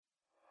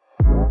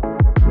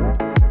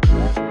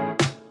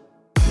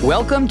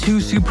Welcome to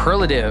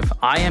Superlative.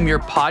 I am your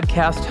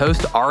podcast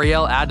host,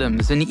 Ariel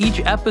Adams. In each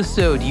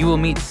episode, you will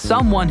meet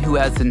someone who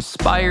has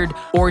inspired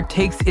or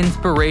takes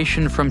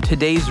inspiration from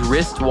today's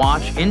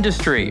wristwatch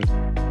industry.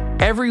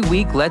 Every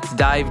week, let's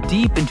dive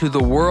deep into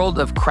the world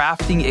of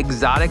crafting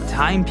exotic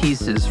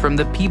timepieces, from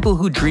the people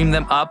who dream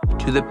them up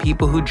to the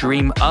people who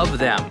dream of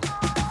them.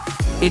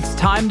 It's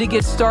time to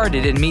get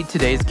started and meet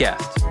today's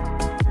guest.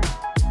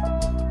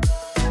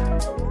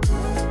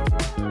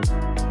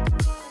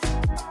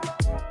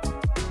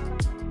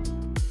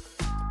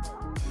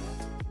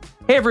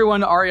 Hey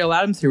everyone, Ariel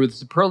Adams here with the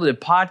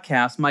Superlative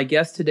Podcast. My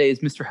guest today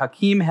is Mr.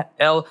 Hakim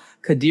El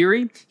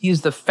Kadiri. He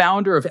is the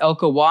founder of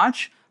Elka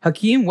Watch.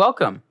 Hakim,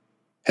 welcome.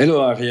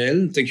 Hello,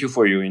 Ariel. Thank you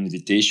for your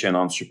invitation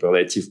on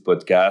Superlative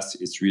Podcast.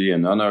 It's really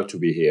an honor to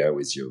be here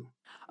with you.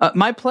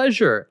 My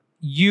pleasure.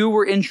 You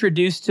were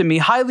introduced to me,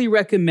 highly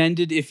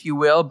recommended, if you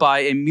will, by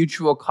a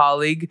mutual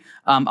colleague,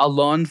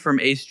 Alon from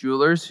Ace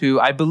Jewelers, who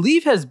I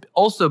believe has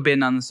also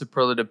been on the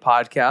Superlative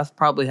Podcast.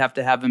 Probably have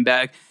to have him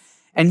back.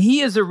 And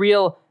he is a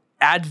real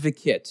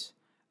advocate.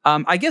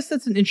 I guess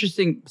that's an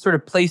interesting sort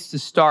of place to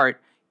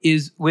start,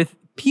 is with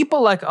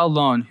people like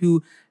Alon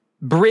who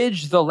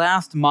bridge the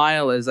last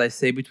mile, as I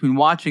say, between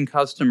watch and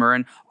customer,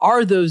 and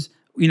are those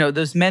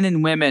men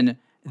and women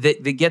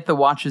that get the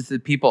watches to the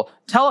people.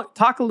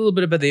 Talk a little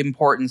bit about the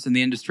importance in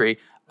the industry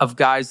of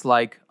guys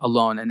like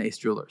Alon and Ace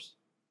Jewelers.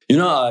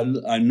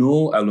 I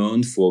know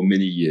Alon for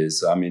many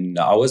years. I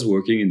was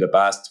working in the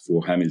past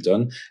for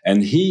Hamilton,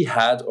 and he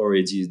had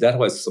already, that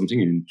was something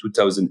in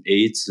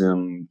 2008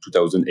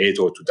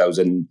 or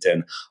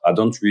 2010. I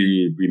don't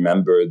really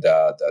remember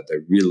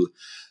the real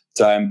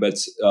time, but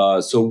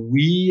so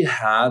we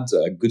had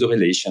a good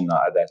relation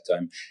at that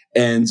time.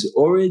 And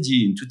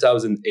already in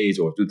 2008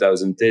 or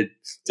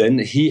 2010,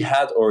 he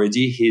had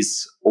already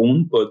his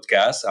own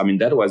podcast.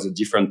 That was a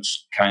different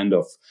kind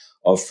of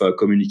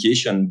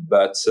communication,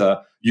 but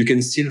you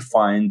can still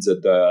find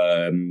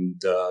the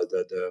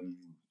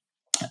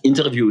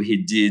interview he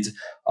did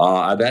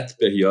at that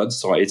period.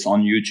 So it's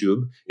on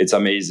YouTube. It's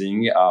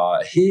amazing.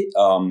 He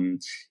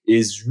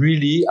is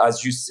really,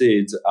 as you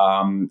said,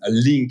 a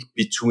link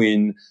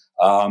between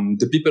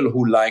the people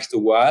who like to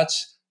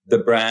watch, the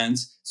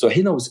brands. So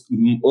he knows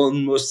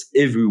almost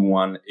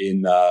everyone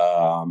in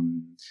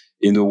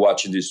the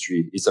watch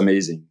industry. It's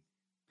amazing.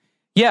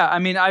 Yeah,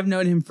 I've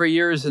known him for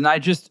years, and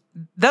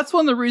that's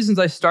one of the reasons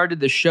I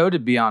started the show, to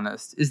be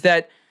honest, is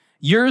that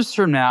years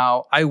from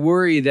now, I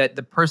worry that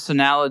the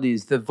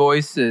personalities, the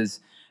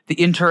voices, the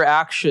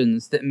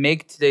interactions that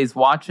make today's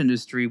watch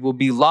industry will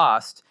be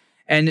lost,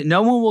 and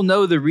no one will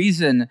know the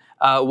reason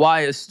why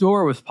a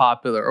store was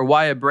popular or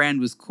why a brand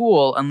was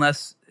cool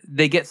unless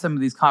they get some of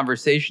these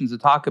conversations to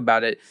talk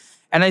about it.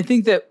 And I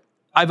think that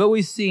I've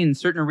always seen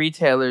certain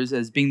retailers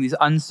as being these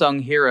unsung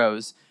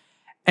heroes.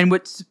 And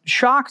what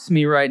shocks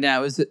me right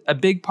now is that a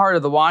big part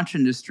of the watch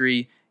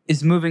industry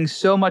is moving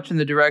so much in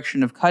the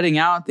direction of cutting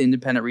out the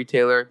independent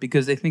retailer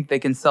because they think they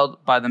can sell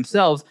by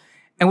themselves.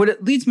 And what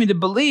it leads me to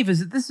believe is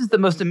that this is the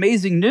most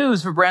amazing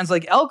news for brands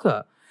like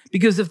Elka.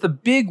 Because if the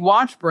big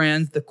watch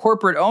brands, the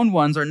corporate-owned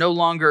ones, are no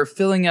longer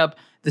filling up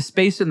the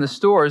space in the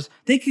stores,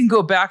 they can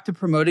go back to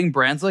promoting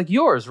brands like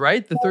yours,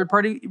 right? The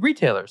third-party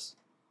retailers.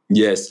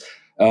 Yes.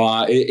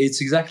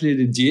 It's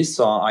exactly this.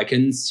 I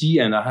can see,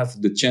 and I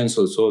have the chance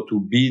also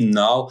to be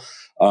now,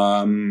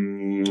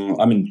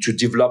 to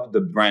develop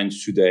the brand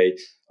today.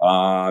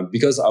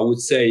 Because I would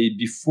say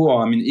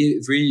before,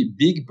 every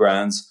big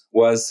brand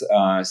was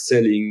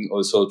selling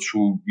also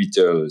through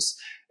retailers.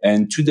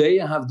 And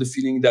today I have the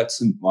feeling that,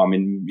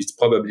 it's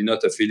probably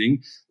not a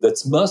feeling, that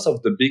most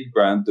of the big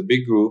brand, the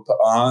big group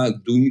are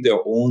doing their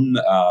own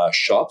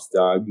shops. They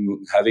are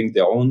having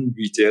their own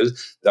retail.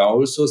 They are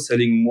also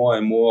selling more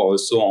and more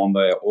also on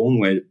their own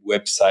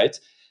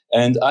website.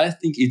 And I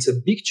think it's a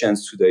big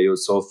chance today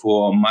also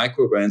for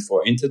micro brands,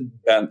 for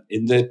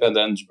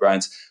independent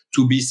brands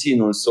to be seen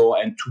also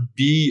and to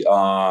be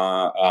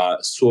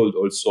sold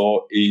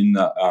also in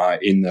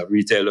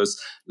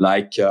retailers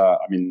like,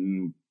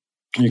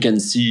 you can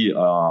see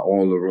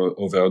all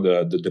over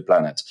the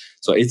planet.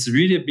 So it's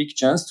really a big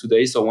chance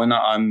today. So when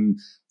I'm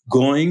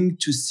going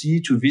to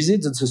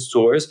visit the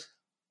stores,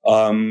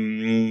 I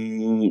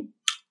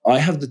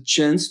have the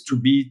chance to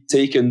be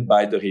taken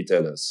by the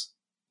retailers.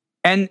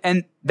 And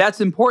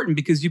that's important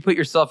because you put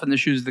yourself in the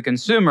shoes of the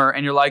consumer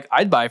and you're like,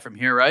 I'd buy from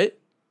here, right?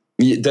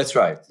 Yeah, that's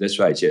right,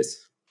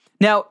 yes.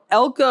 Now,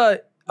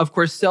 Elka, of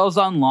course, sells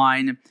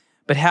online,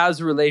 but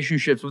has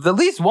relationships with at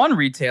least one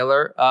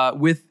retailer,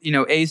 with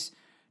Ace.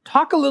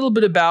 Talk a little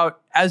bit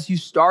about, as you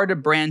start a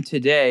brand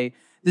today,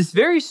 this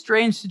very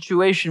strange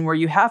situation where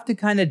you have to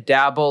kind of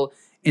dabble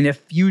in a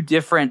few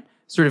different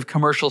sort of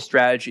commercial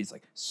strategies,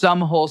 like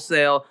some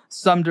wholesale,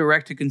 some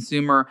direct to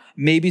consumer,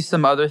 maybe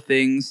some other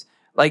things.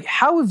 Like,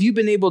 how have you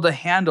been able to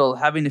handle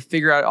having to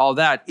figure out all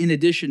that in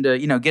addition to,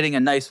 getting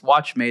a nice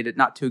watch made at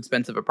not too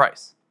expensive a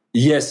price?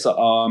 Yes,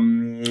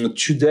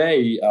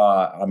 today,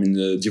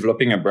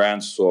 developing a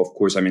brand. So, of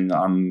course,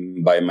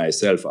 I'm by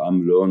myself.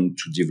 I'm alone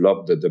to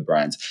develop the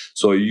brand.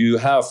 So you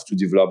have to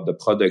develop the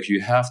product. You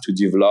have to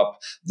develop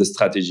the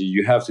strategy.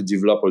 You have to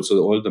develop also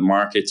all the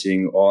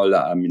marketing,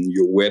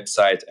 your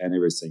website and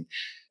everything.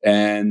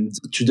 And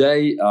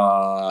today,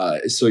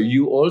 so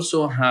you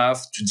also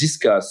have to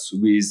discuss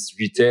with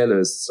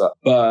retailers.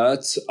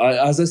 But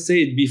as I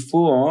said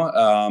before,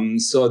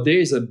 so there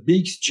is a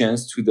big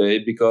chance today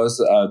because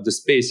the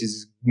space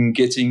is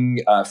getting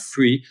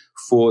free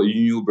for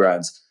new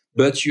brands.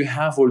 But you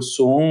have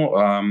also,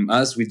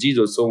 as we did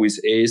also with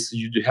Ace,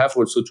 you have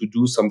also to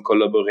do some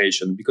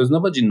collaboration because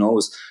nobody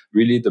knows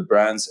really the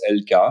brand's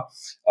Elka.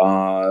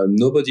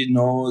 Nobody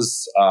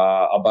knows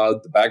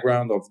about the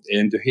background of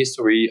and the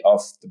history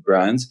of the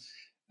brand,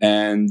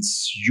 and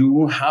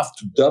you have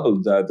to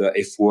double the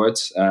effort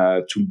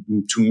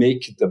to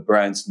make the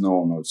brand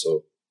known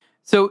also.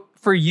 So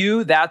for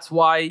you, that's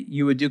why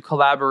you would do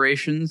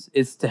collaborations,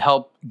 is to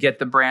help get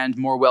the brand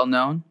more well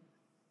known?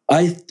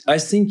 I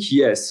think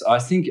yes.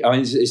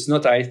 It's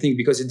not. I think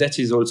because that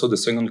is also the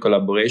second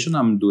collaboration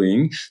I'm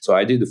doing. So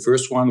I did the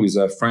first one with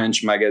a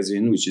French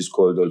magazine, which is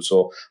called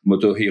also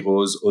Motor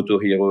Heroes, Auto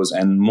Heroes,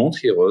 and Mont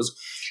Heroes.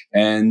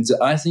 And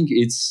I think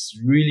it's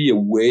really a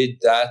way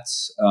that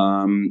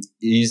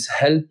is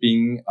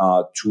helping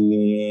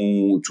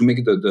to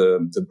make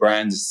the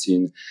brand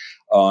scene.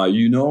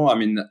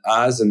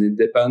 As an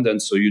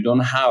independent, so you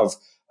don't have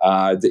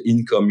the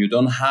income, you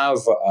don't have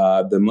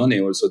the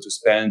money also to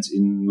spend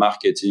in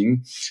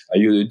marketing.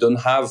 You don't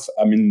have.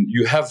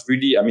 You have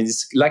really.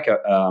 It's like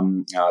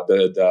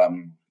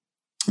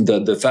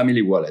the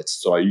family wallet.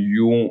 So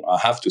you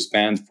have to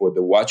spend for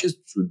the watches,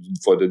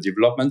 for the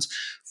development,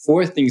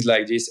 for things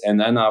like this. And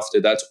then after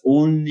that,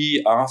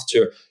 only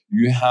after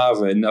you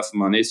have enough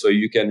money, so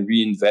you can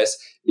reinvest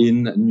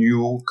in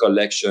new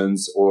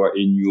collections or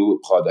in new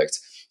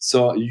products.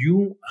 So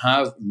you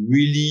have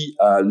really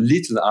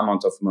little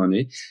amount of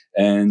money,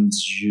 and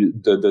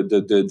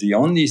the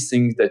only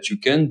thing that you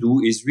can do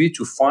is really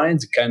to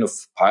find kind of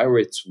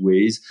pirate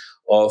ways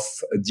of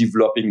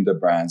developing the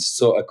brand.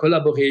 So a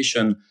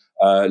collaboration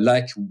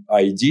like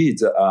I did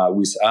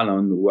with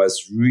Alan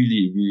was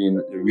really,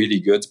 really, really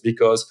good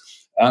because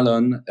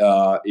Alan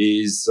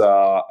is,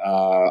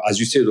 as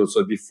you said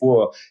also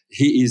before,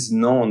 he is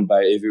known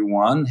by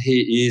everyone.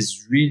 He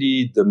is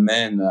really the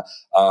man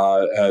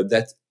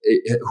that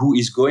who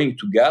is going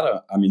to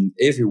gather,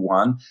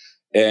 everyone.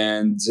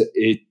 And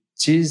it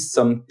is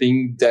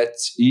something that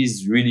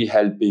is really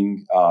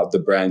helping the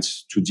brand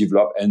to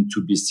develop and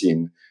to be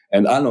seen.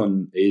 And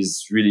Alan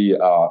is really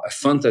a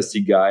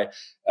fantastic guy.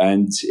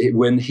 And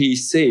when he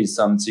says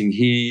something,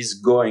 he is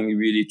going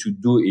really to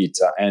do it.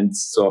 And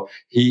so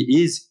he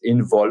is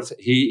involved.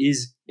 He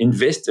is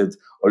invested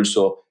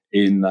also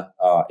in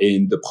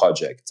the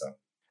project.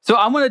 So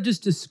I want to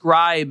just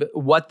describe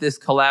what this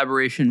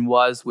collaboration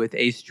was with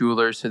Ace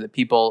Jewelers so that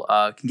people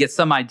can get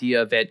some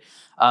idea of it.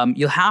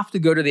 You'll have to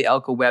go to the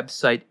Elka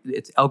website.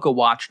 It's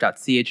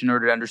elkawatch.ch in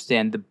order to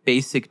understand the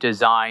basic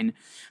design.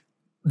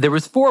 There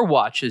was 4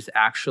 watches,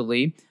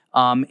 actually,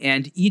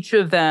 and each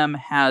of them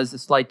has a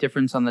slight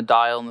difference on the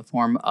dial in the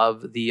form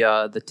of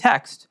the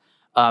text.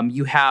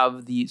 You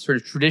have the sort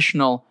of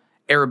traditional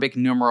Arabic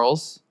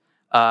numerals.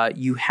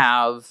 You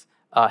have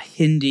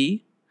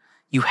Hindi.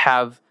 You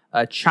have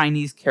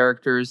Chinese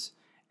characters,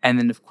 and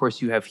then, of course,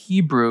 you have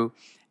Hebrew.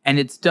 And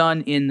it's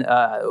done in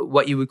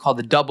what you would call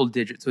the double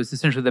digit. So it's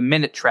essentially the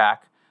minute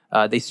track.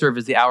 They serve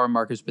as the hour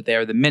markers, but they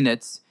are the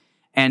minutes.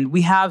 And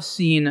we have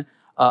seen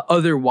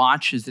other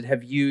watches that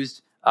have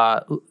used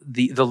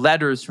the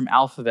letters from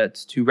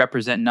alphabets to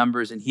represent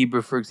numbers in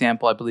Hebrew, for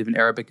example. I believe in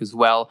Arabic as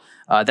well.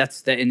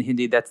 In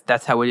Hindi.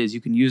 That's how it is.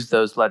 You can use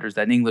those letters.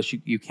 That in English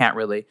you can't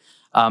really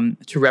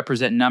to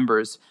represent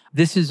numbers.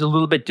 This is a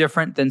little bit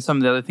different than some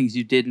of the other things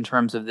you did in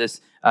terms of this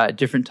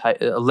different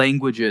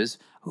languages.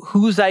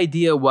 Whose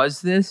idea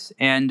was this?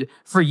 And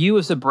for you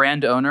as a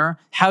brand owner,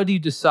 how do you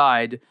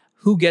decide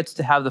who gets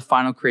to have the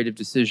final creative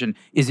decision?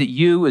 Is it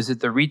you? Is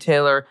it the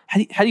retailer?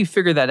 How do you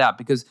figure that out?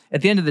 Because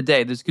at the end of the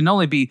day, there can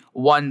only be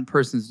one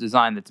person's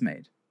design that's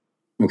made.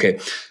 Okay.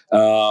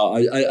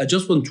 I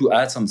just want to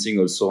add something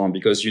also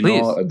because you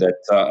Please. know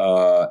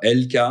that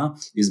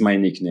Elka is my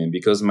nickname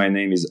because my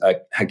name is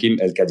Hakim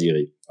El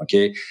Kadiri.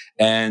 Okay.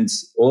 And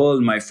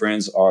all my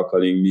friends are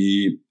calling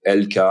me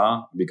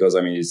Elka because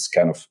it's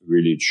kind of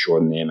really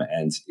short name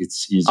and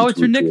it's easy. Oh, it's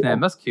your nickname.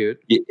 That's cute.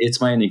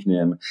 It's my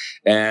nickname.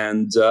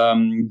 And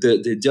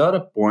the other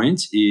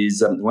point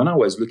is when I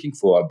was looking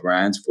for a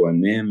brand, for a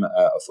name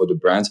for the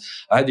brand,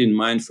 I had in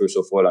mind, first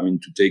of all,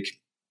 to take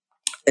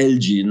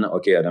Elgin,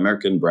 okay, an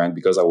American brand,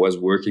 because I was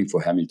working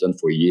for Hamilton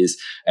for years,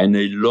 and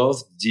I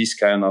loved this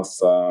kind of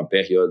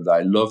period.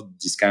 I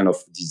loved this kind of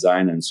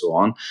design and so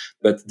on.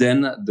 But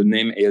then the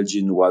name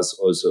Elgin was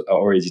also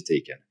already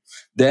taken.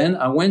 Then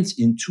I went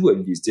into a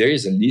list. There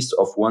is a list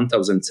of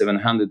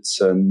 1,700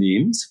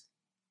 names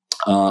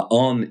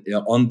on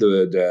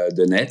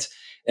the net.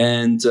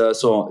 And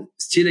so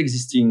still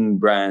existing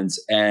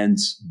brands and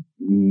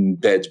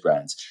dead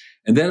brands.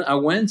 And then I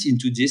went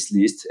into this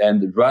list,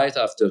 and right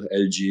after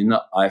Elgin,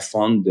 I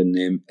found the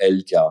name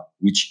Elka,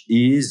 which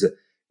is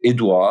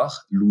Edouard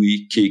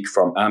Louis Kick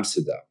from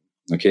Amsterdam.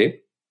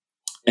 Okay.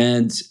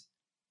 And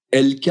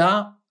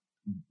Elka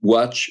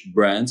watch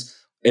brands,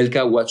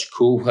 Elka Watch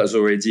Co. was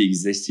already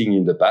existing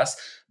in the past,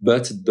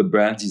 but the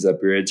brand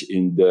disappeared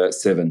in the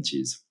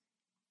 70s.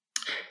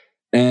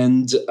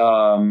 And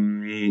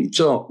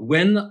so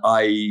when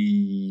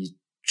I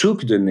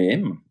took the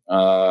name,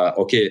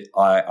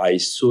 I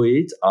saw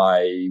it,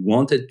 I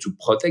wanted to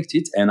protect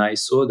it, and I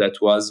saw that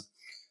was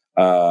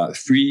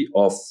free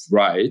of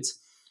rights.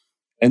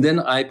 And then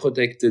I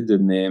protected the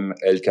name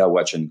Elka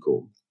Watch &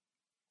 Co.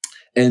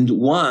 And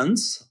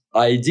once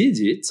I did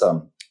it,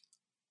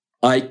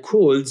 I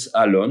called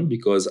Alon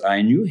because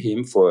I knew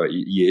him for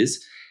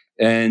years.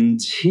 And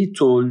he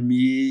told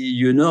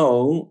me,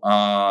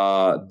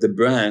 the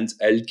brand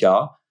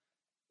Elka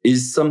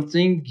is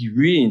something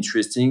really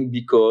interesting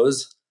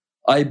because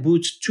I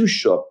bought two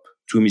shops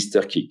to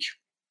Mr. Kick.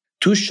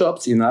 Two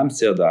shops in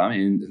Amsterdam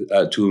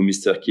to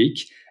Mr. Kick.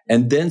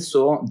 And then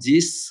so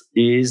this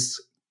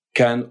is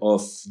kind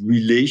of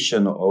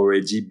relation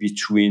already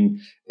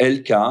between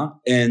Elka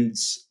and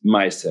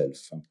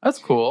myself. That's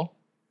cool.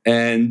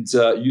 And,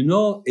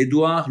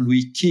 Edouard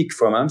Louis Kick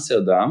from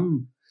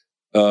Amsterdam.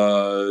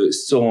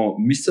 So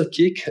Mr.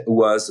 Kick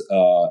was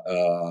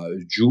a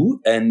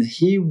Jew, and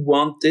he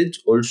wanted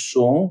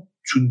also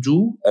to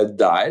do a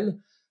dial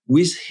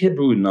with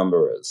Hebrew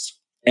numbers.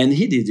 And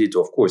he did it,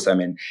 of course.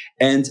 And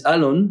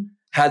Alon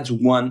had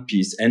one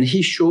piece, and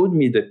he showed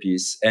me the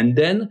piece. And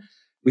then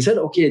we said,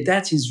 okay,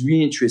 that is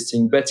really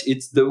interesting, but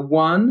it's the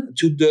 1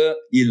 to the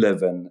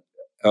 11,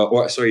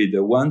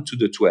 the 1 to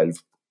the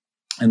 12.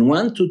 And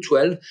 1 to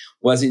 12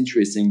 was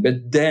interesting.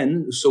 But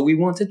then, so we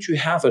wanted to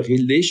have a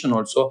relation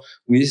also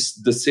with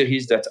the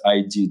series that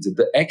I did,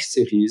 the X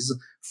series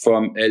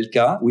from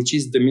Elka, which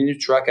is the mini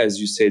track, as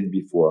you said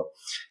before.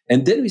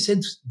 And then we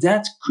said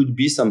that could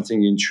be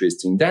something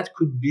interesting. That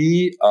could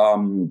be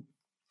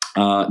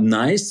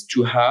nice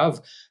to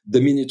have the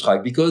mini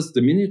track, because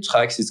the mini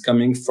tracks is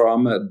coming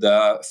from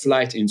the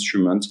flight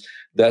instrument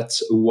that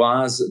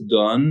was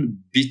done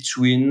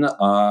between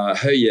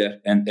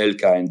Heuer and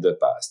Elka in the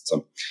past.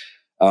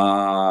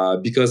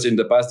 Because in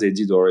the past they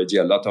did already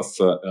a lot of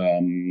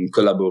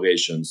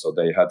collaboration. So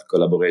they had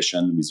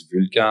collaboration with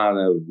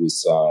Vulcan,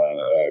 with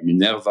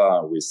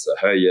Minerva, with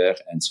Heuer,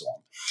 and so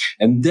on.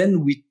 And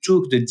then we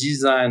took the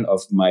design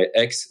of my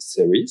X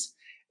series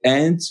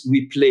and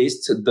we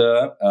placed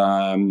the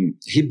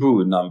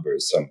Hebrew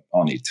numbers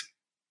on it.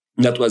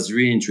 That was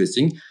really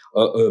interesting.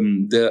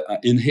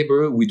 In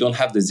Hebrew, we don't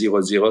have the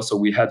 00, so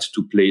we had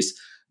to place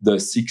the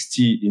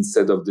 60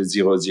 instead of the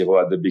 00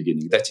 at the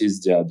beginning. That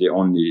is the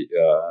only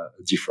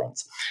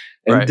difference.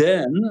 And right.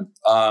 Then,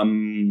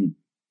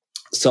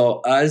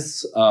 so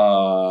as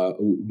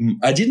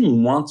I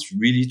didn't want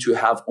really to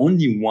have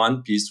only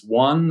one piece,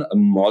 one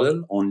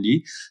model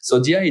only. So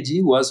the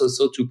idea was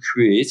also to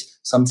create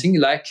something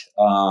like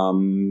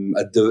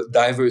the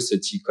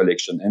diversity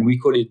collection, and we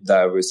call it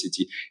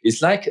diversity.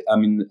 It's like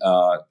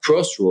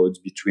crossroads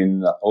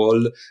between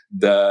all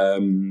the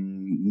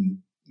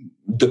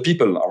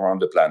people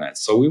around the planet.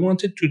 So we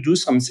wanted to do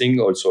something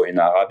also in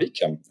Arabic,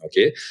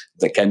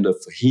 the kind of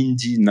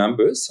Hindi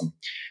numbers.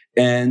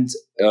 And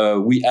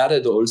we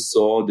added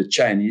also the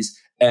Chinese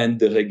and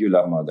the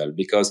regular model,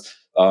 because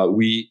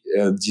we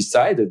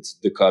decided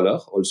the color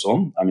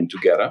also,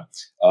 together,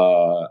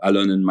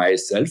 Alon and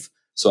myself.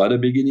 So at the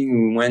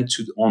beginning, we went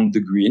on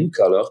the green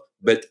color,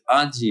 but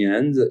at the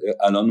end,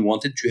 Alon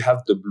wanted to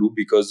have the blue,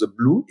 because the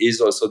blue is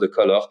also the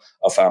color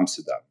of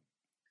Amsterdam.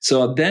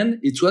 So then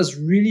it was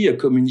really a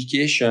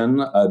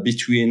communication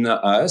between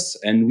us,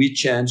 and we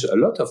changed a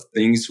lot of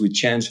things. We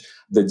changed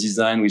the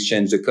design, we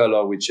changed the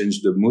color, we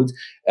changed the mood,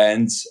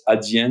 and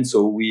at the end,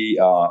 so we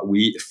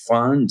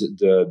found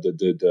the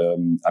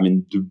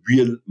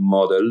real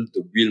model,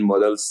 the real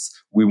models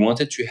we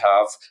wanted to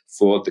have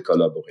for the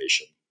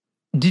collaboration.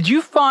 Did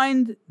you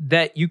find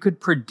that you could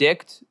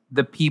predict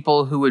the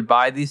people who would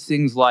buy these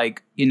things?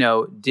 Like,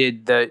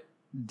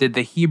 did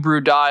the Hebrew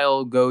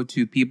dial go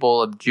to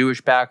people of Jewish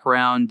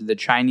background? Did the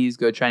Chinese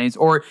go Chinese?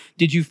 Or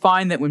did you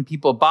find that when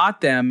people bought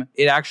them,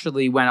 it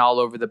actually went all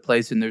over the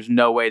place and there's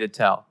no way to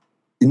tell?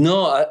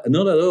 No,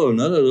 not at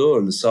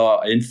all. So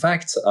in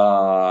fact,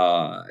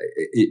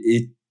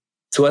 it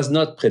was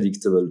not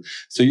predictable.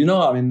 So,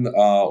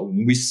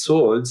 we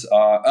sold,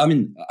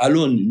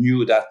 Alon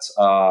knew that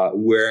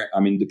where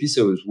the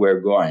pieces were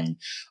going.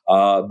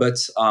 But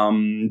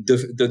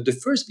the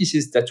first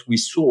pieces that we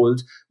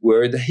sold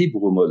were the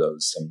Hebrew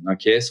models.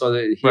 Okay, so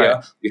here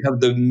right. We have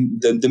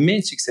the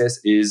main success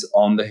is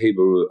on the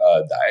Hebrew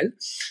dial.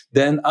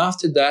 Then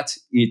after that,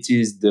 it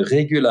is the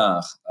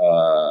regular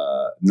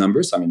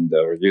numbers,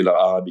 the regular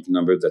Arabic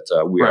number that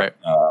we right.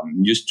 are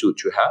used to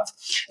have.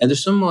 And the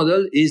second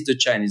model is the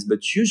Chinese,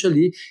 but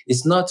usually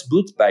it's not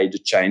bought by the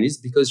Chinese,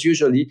 because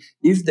usually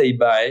if they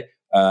buy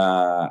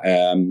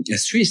a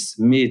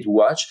Swiss-made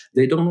watch,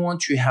 they don't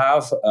want to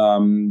have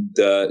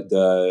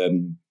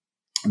the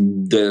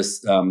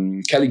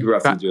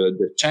calligraphy,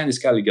 the Chinese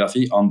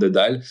calligraphy on the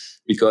dial,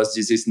 because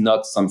this is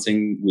not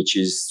something which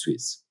is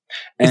Swiss.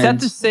 Is that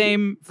the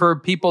same for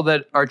people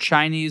that are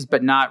Chinese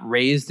but not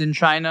raised in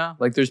China?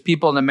 Like there's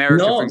people in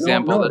America, for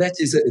example. No,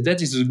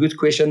 that is a good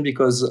question,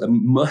 because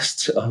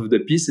most of the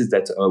pieces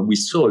that we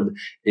sold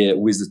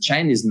with the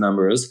Chinese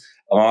numbers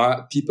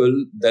are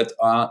people that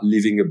are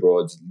living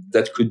abroad.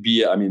 That could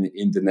be,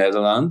 in the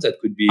Netherlands, that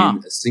could be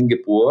in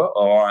Singapore,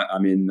 or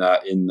in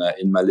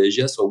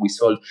Malaysia. So we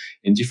sold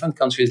in different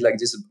countries like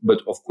this,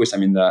 but of course,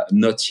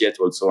 not yet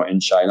also in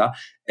China.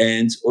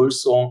 And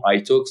also I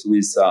talked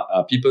with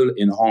people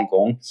in Hong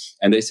Kong,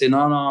 and they say,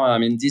 no,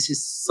 this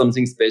is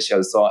something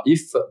special. So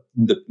if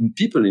the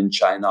people in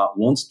China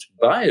want to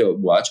buy a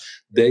watch,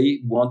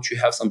 they want to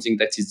have something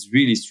that is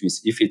really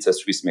Swiss, if it's a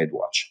Swiss-made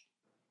watch.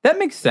 That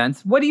makes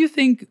sense. What do you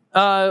think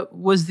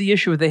was the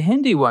issue with the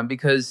Hindi one?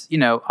 Because,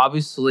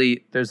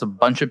 obviously there's a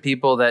bunch of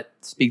people that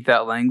speak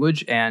that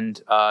language, and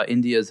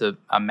India is a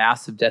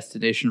massive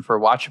destination for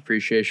watch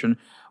appreciation.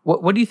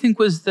 What do you think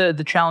was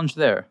the challenge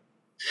there?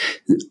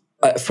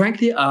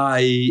 Frankly,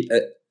 I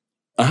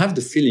have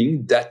the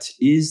feeling that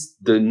is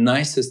the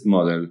nicest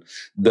model.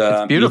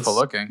 It's beautiful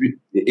looking.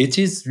 It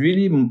is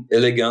really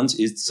elegant.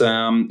 It's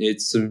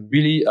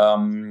really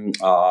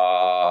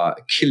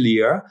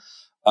clear.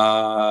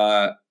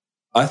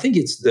 I think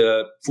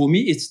for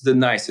me, it's the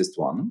nicest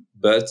one,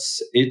 but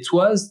it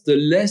was the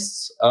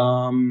less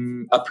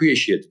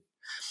appreciated.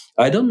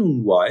 I don't know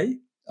why.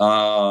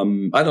 I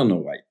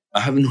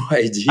have no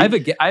idea.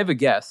 I have a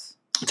guess.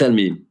 Tell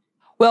me.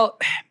 Well,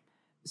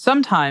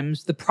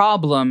 sometimes the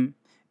problem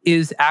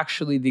is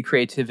actually the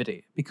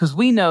creativity, because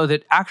we know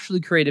that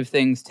actually creative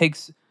things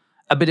takes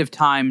a bit of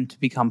time to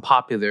become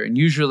popular. And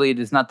usually it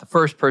is not the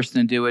first person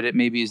to do it. It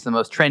maybe is the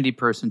most trendy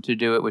person to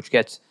do it, which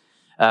gets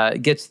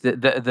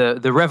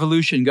the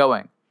revolution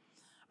going.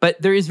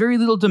 But there is very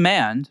little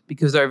demand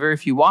because there are very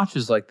few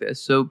watches like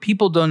this. So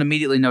people don't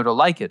immediately know to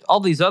like it. All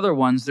these other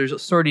ones,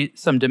 there's sort of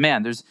some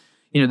demand. There's,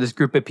 this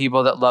group of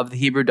people that love the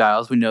Hebrew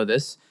dials. We know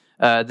this.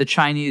 The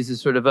Chinese is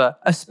sort of a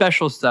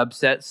special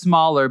subset,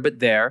 smaller, but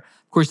there.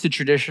 Of course, the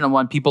traditional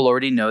one, people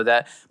already know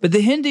that. But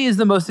the Hindi is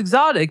the most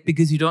exotic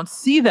because you don't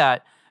see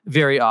that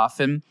very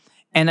often.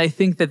 And I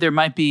think that there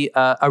might be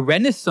a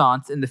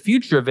renaissance in the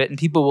future of it, and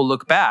people will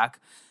look back.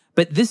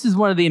 But this is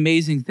one of the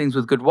amazing things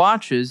with good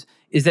watches,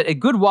 is that a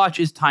good watch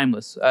is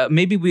timeless.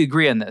 Maybe we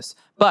agree on this.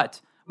 But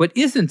what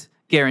isn't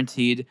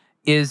guaranteed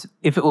is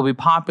if it will be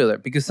popular,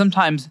 because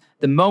sometimes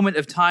the moment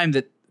of time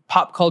that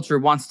pop culture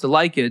wants to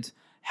like it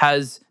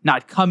has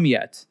not come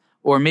yet,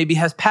 or maybe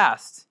has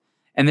passed.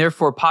 And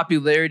therefore,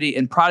 popularity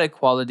and product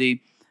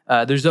quality,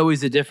 there's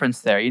always a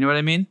difference there. You know what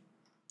I mean?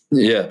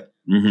 Yeah,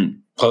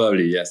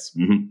 probably, yes.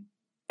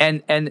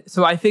 And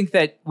so I think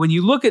that when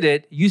you look at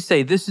it, you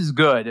say, this is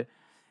good.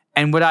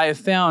 And what I have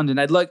found,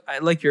 and I'd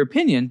like your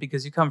opinion,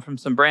 because you come from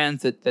some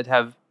brands that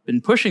have been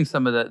pushing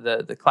some of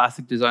the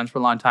classic designs for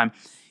a long time,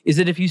 is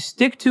that if you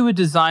stick to a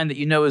design that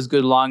you know is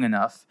good long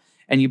enough,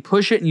 and you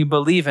push it and you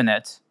believe in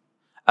it,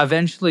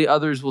 eventually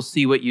others will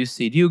see what you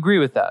see. Do you agree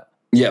with that?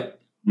 Yeah.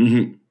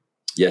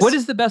 Yes. What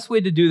is the best way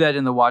to do that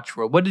in the watch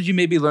world? What did you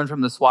maybe learn from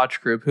the Swatch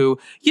Group, who,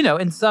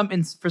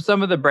 for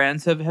some of the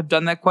brands have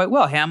done that quite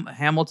well?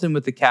 Hamilton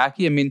with the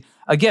khaki.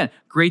 Again,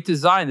 great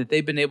design that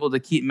they've been able to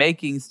keep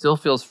making, still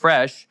feels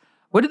fresh.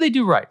 What do they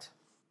do right?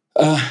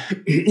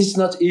 It's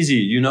not easy,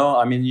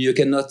 you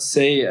cannot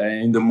say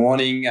in the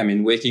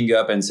morning, waking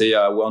up and say,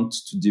 I want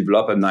to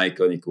develop an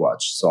iconic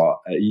watch. So,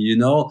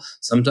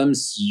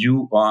 sometimes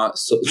you are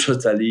so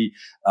totally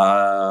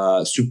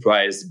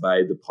surprised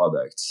by the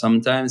product.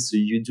 Sometimes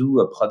you do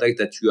a product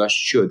that you are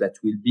sure that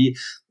will be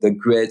the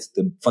great,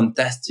 the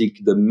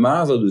fantastic, the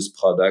marvelous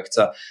product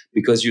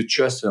because you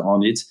trust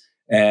on it.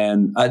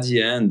 And at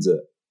the end,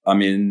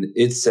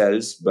 it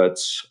sells, but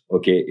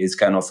okay, it's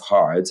kind of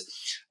hard.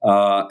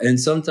 And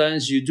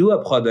sometimes you do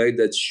a product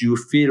that you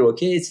feel,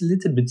 okay, it's a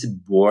little bit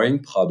boring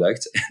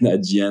product. And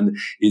at the end,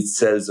 it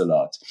sells a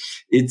lot.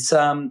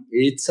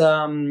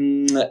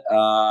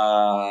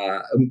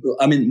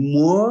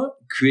 More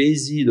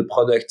crazy the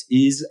product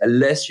is,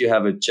 less you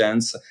have a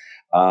chance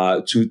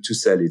to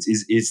sell it.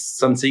 Is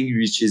something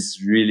which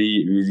is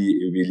really,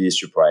 really, really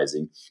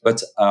surprising.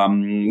 But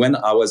when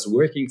I was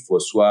working for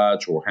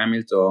Swatch or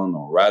Hamilton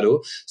or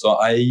Rado, so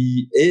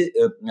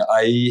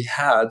I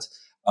had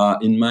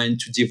in mind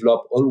to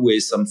develop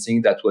always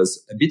something that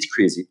was a bit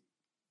crazy.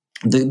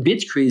 The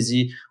bit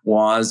crazy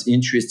was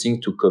interesting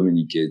to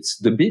communicate.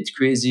 The bit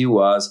crazy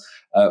was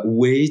a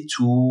way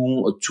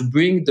to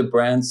bring the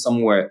brand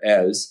somewhere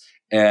else.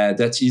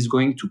 That is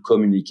going to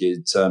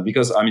communicate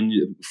because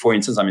for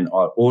instance,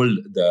 all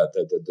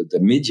the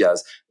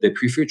medias, they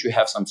prefer to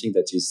have something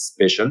that is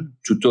special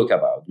to talk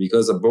about,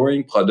 because a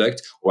boring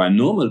product or a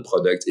normal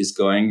product is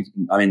going.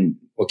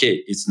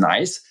 Okay, it's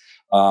nice,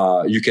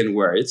 you can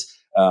wear it,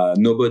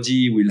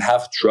 nobody will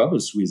have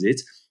troubles with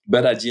it,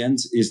 but at the end,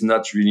 it's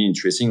not really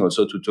interesting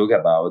also to talk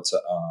about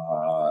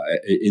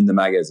in the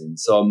magazine.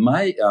 So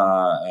my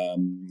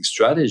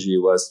strategy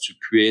was to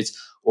create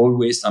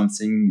always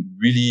something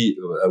really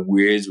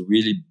weird,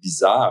 really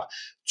bizarre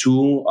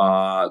to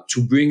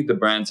bring the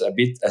brand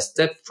a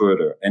step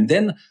further. And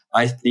then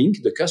I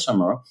think the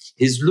customer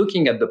is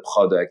looking at the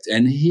product,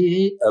 and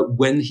he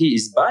when he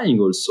is buying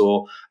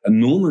also a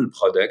normal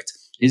product,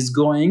 is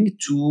going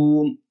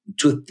to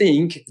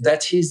think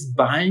that he's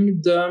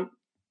buying the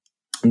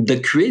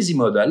crazy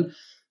model.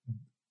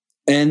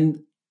 And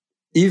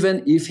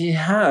even if he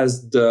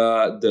has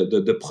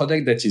the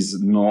product that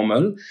is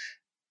normal,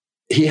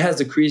 he has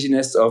the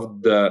craziness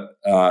of the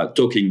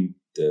talking,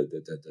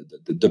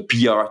 the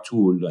PR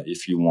tool,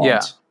 if you want.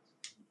 Yeah.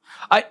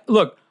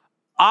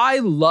 I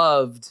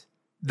loved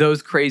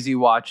those crazy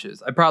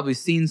watches. I've probably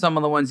seen some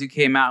of the ones you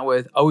came out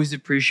with. Always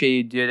appreciate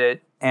you did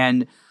it.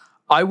 And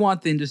I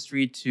want the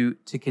industry to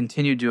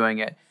continue doing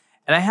it.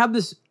 And I have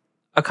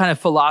a kind of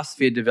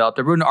philosophy I developed.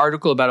 I wrote an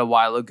article about a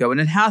while ago,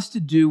 and it has to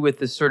do with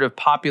this sort of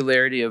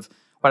popularity of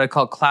what I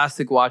call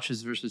classic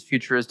watches versus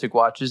futuristic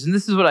watches. And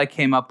this is what I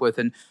came up with.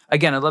 And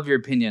again, I love your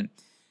opinion.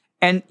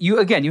 And you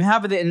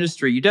have in the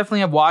industry, you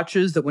definitely have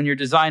watches that when you're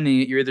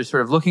designing it, you're either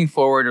sort of looking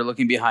forward or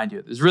looking behind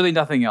you. There's really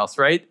nothing else,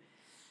 right?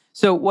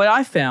 So what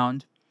I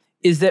found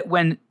is that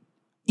when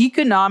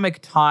economic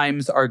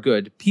times are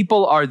good,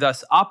 people are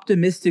thus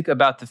optimistic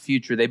about the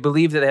future. They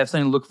believe that they have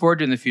something to look forward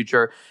to in the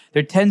future.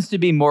 There tends to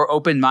be more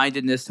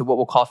open-mindedness to what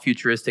we'll call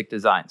futuristic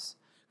designs.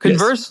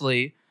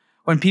 Conversely,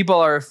 when people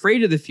are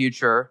afraid of the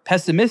future,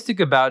 pessimistic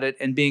about it,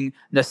 and being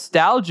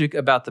nostalgic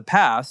about the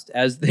past,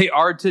 as they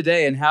are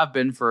today and have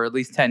been for at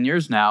least 10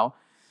 years now,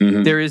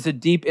 there is a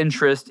deep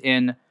interest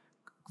in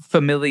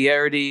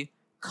familiarity,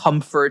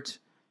 comfort,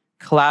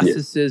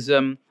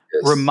 classicism,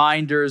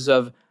 reminders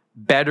of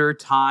better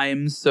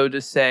times, so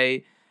to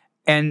say.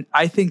 And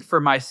I think for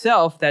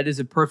myself, that is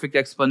a perfect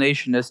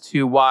explanation as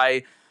to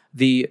why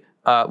the,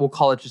 we'll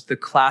call it just the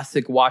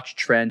classic watch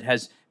trend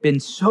has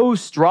been so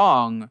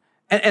strong.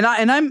 And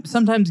I'm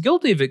sometimes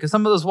guilty of it because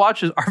some of those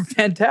watches are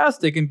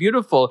fantastic and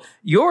beautiful.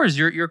 Yours,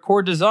 your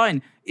core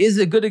design is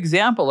a good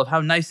example of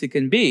how nice it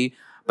can be.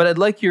 But I'd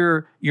like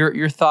your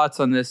thoughts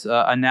on this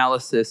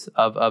analysis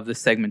of the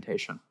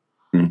segmentation.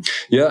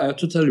 Yeah, you're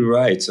totally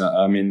right.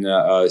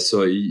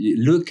 So you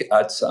look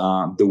at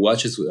the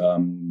watches,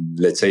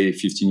 let's say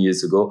 15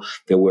 years ago,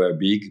 they were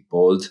big,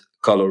 bold,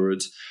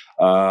 colored,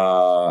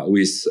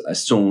 with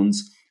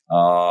stones.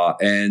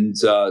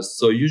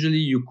 So usually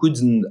you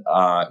couldn't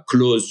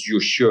close your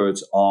shirt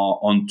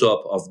on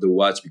top of the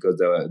watch because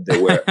they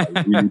were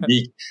really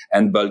big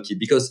and bulky,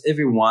 because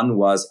everyone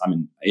was,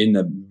 in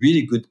a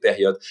really good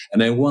period.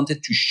 And I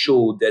wanted to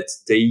show that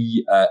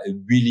they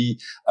really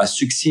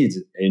succeed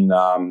in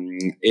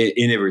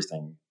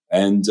everything.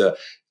 And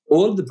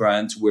all the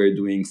brands were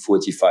doing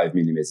 45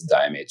 millimeters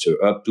diameter,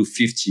 up to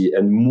 50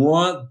 and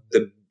more.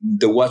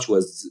 The watch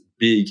was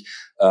big,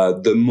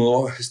 the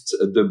more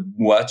the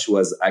watch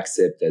was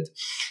accepted.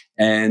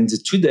 And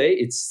today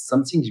it's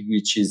something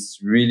which is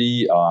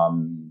really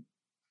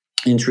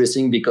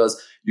interesting,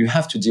 because you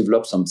have to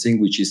develop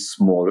something which is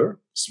smaller.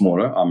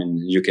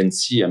 You can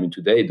see,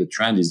 today the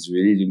trend is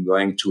really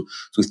going to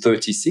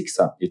 36.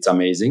 It's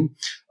amazing.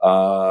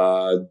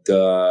 The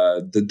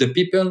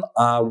people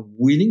are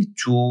willing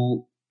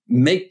to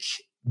make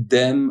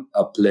them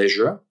a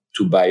pleasure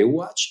to buy a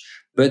watch,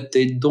 but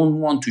they don't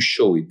want to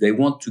show it. They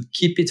want to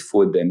keep it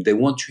for them. They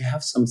want to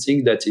have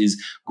something that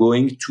is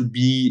going to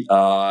be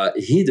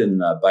hidden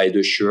by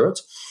the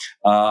shirt,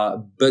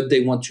 but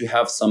they want to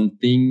have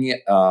something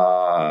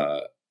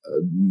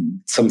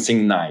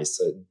nice.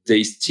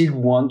 They still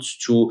want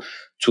to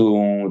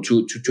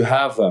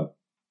have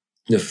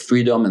the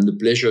freedom and the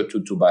pleasure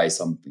to buy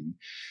something.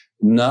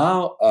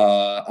 Now,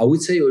 I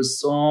would say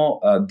also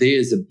there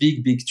is a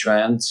big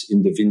trend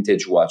in the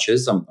vintage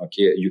watches.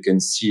 You can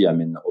see, of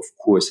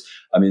course,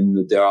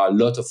 there are a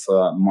lot of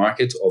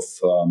market of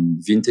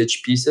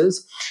vintage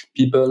pieces.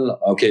 People,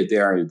 they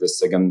are the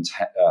second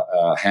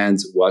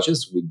hand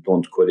watches. We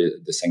don't call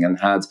it the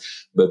second hand,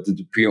 but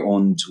the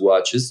pre-owned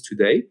watches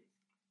today.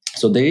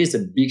 So there is a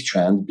big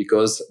trend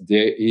because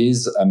there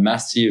is a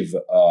massive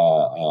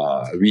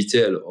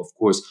retail, of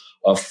course,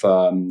 of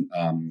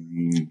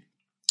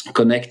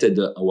connected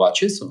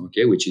watches,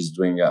 which is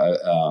doing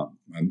a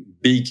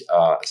big,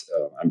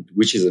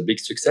 which is a big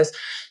success.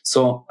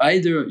 So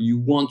either you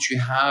want to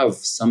have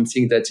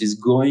something that is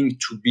going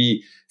to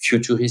be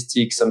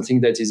futuristic,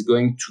 something that is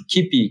going to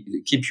keep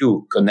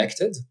you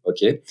connected,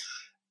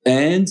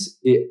 and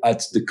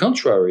at the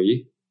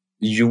contrary,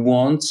 you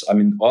want,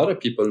 other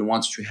people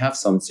want to have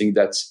something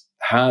that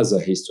has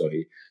a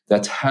history,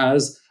 that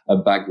has a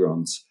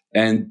background,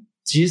 and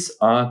these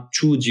are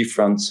two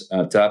different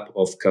type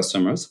of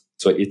customers.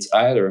 So it's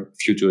either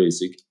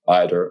futuristic,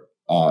 either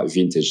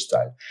vintage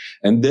style.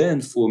 And then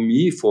for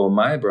me, for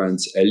my brand,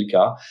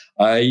 Elka,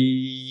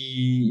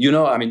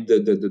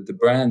 the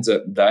brand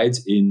died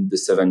in the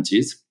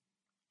 70s.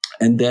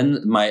 And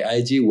then my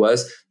idea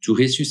was to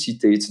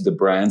resuscitate the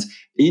brand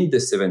in the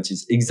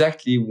 70s,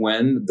 exactly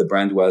when the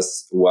brand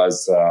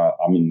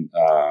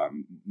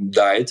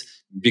died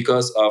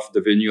because of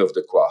the venue of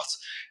the quartz.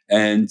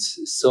 And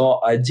so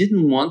I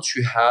didn't want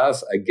to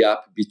have a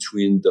gap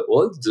between the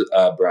old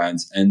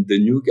brands and the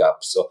new gap.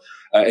 So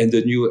and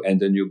the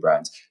new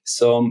brands.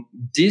 So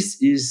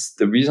this is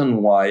the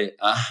reason why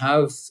I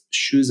have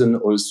chosen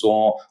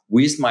also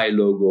with my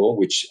logo,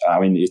 which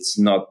it's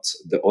not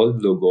the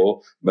old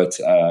logo, but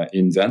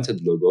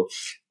invented logo.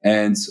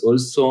 And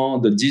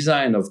also the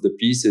design of the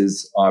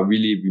pieces are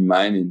really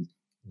reminding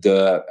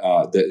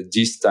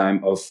this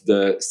time of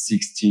the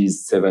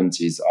 60s,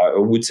 70s. I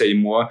would say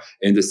more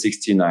in the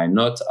 69,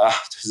 not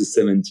after the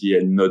 70s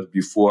and not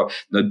before,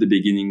 not the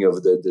beginning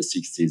of the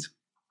 60s.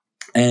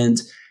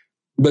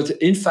 But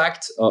in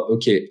fact,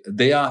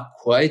 they are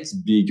quite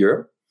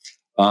bigger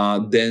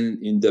than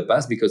in the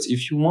past, because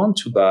if you want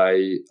to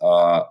buy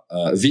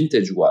a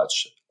vintage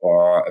watch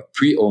or a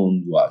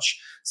pre-owned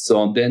watch,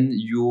 so then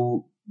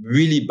you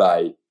really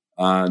buy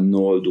an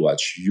old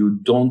watch. You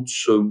don't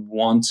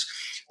want.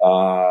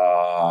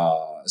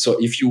 So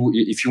if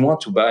you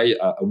want to buy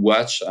a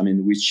watch,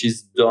 which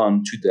is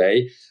done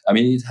today,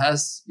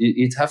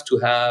 it have to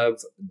have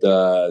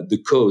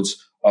the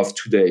codes of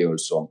today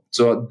also.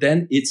 So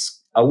then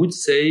I would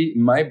say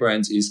my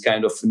brand is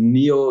kind of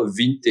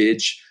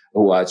neo-vintage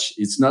watch.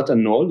 It's not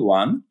an old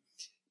one,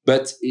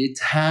 but it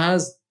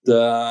has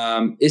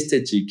the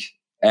aesthetic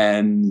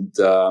and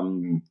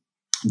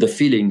the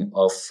feeling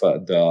of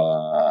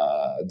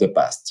the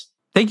past.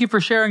 Thank you for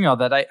sharing all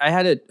that. I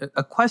had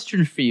a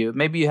question for you.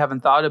 Maybe you haven't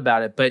thought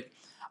about it, but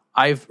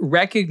I've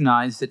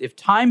recognized that if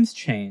times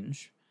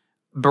change,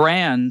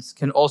 brands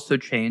can also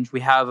change. We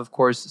have, of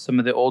course, some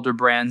of the older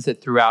brands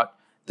that throughout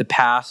the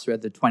past,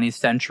 throughout the 20th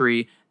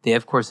century, they,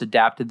 of course,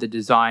 adapted the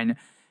design.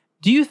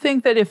 Do you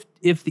think that if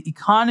the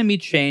economy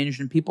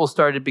changed and people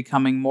started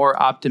becoming more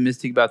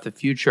optimistic about the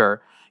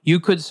future, you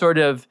could sort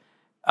of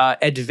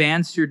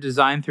advance your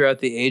design throughout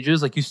the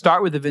ages? Like you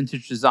start with a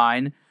vintage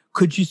design.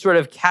 Could you sort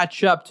of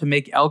catch up to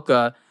make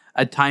Elka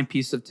a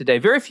timepiece of today?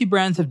 Very few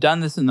brands have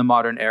done this in the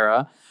modern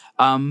era.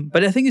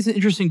 But I think it's an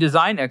interesting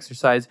design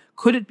exercise.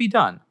 Could it be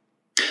done?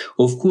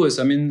 Of course.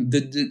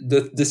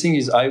 The thing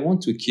is, I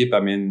want to keep,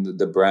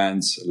 the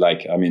brands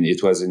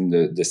it was in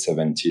the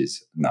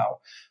 70s now.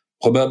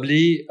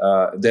 Probably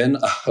then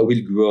I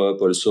will grow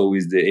up also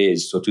with the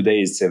age. So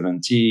today is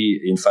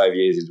 70. In 5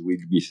 years, it will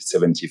be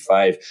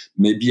 75.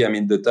 Maybe,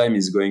 the time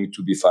is going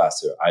to be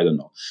faster. I don't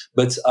know.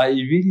 But I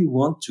really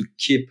want to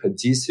keep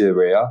this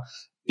area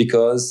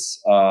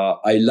because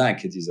I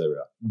like this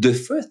area. The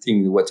first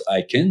thing what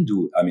I can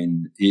do,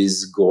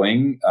 is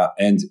going,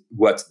 and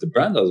what the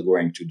brand is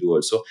going to do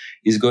also,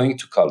 is going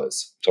to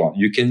colors. So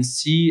you can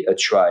see a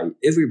try.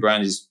 Every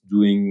brand is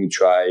doing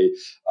try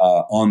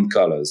on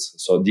colors.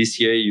 So this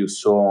year you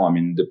saw,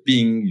 the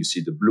pink, you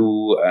see the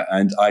blue,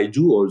 and I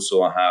do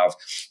also have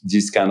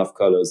this kind of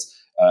colors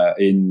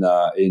in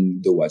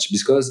the watch,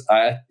 because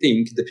I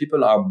think the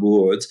people are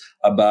bored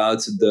about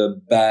the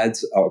bad.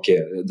 Okay,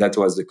 that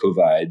was the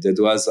COVID. That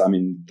was,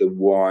 the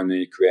war in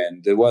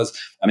Ukraine. There was,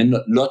 a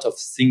lot of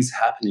things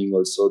happening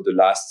also the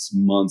last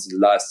months, the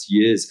last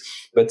years.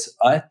 But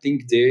I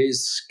think there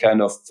is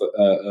kind of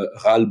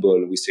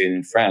ras-le-bol, we say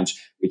in French,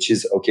 which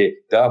is okay.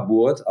 They are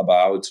bored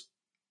about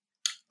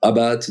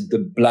the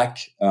black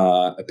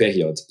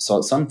period.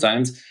 So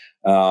sometimes.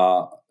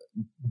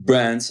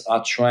 Brands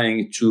are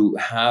trying to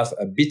have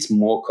a bit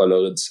more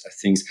colored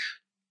things.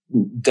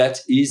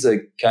 That is a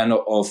kind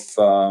of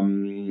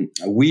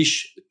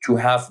wish to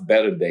have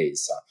better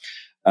days.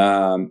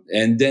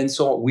 And then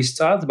so we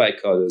start by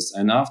colors.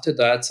 And after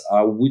that,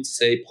 I would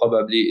say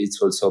probably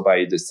it's also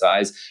by the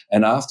size.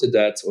 And after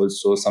that,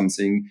 also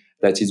something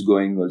that is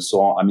going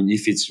also,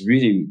 if it's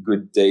really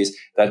good days,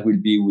 that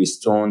will be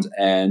with tones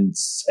and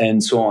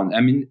so on.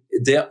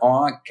 There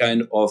are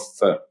kind of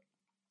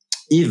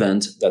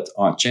events that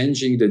are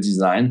changing the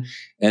design,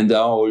 and there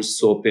are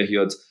also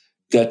periods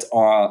that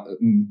are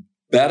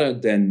better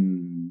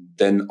than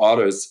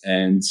others,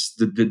 and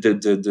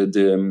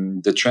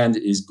the trend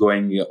is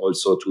going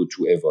also to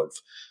evolve.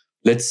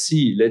 Let's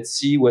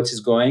see what is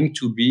going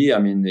to be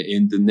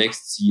in the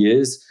next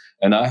years,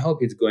 and I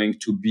hope it's going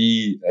to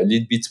be a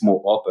little bit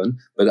more open,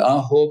 but I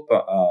hope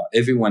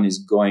everyone is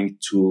going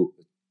to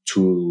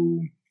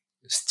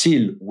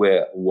still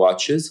wear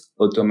watches,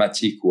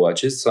 automatic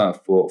watches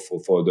for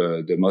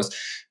the most,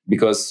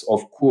 because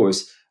of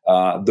course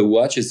the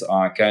watches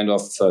are kind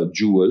of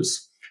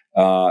jewels,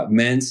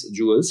 men's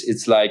jewels.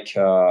 It's like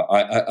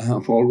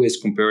I'm always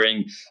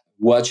comparing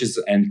watches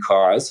and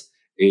cars.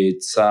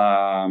 It's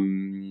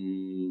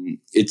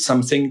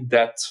something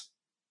that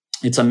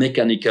it's a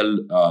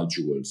mechanical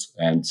jewels,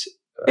 and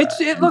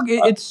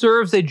it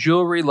serves a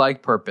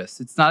jewelry-like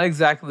purpose. It's not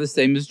exactly the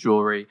same as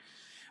jewelry,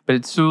 but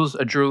it serves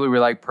a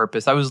jewelry-like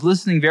purpose. I was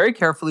listening very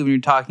carefully when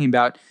you're talking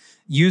about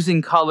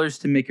using colors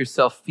to make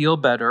yourself feel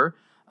better.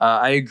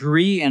 I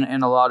agree in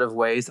a lot of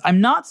ways.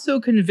 I'm not so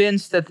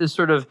convinced that this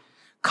sort of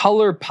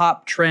color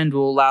pop trend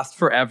will last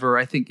forever.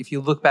 I think if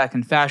you look back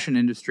in fashion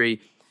industry,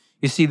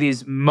 you see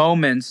these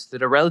moments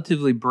that are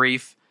relatively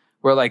brief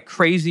where like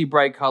crazy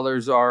bright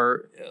colors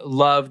are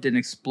loved and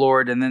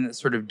explored, and then it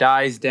sort of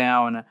dies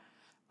down.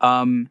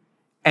 And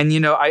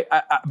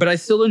but I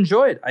still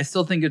enjoy it. I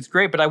still think it's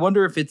great. But I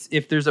wonder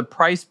if there's a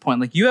price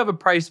point. Like you have a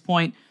price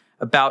point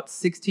about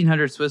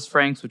 1,600 Swiss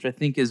francs, which I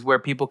think is where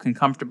people can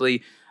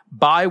comfortably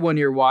buy one of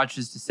your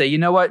watches to say, you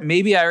know what,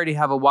 maybe I already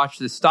have a watch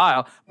this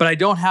style, but I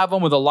don't have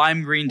one with a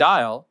lime green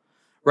dial,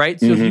 right?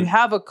 So if you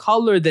have a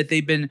color that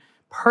they've been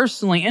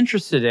personally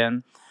interested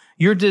in,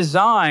 your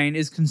design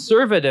is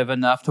conservative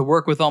enough to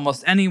work with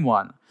almost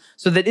anyone.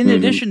 So that in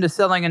addition to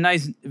selling a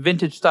nice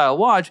vintage style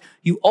watch,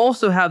 you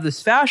also have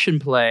this fashion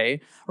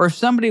play, or if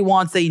somebody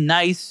wants a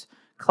nice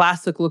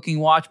classic looking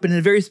watch, but in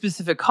a very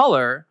specific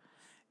color,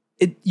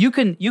 you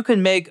can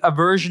make a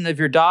version of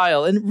your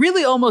dial in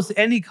really almost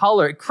any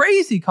color,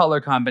 crazy color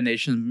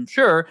combinations, I'm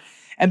sure.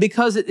 And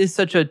because it is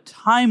such a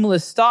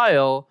timeless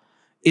style,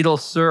 it'll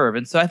serve.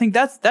 And so I think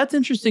that's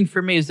interesting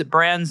for me, is that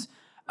brands,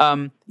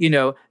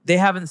 they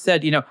haven't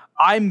said,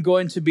 I'm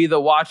going to be the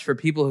watch for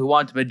people who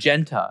want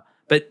magenta.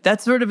 But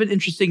that's sort of an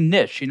interesting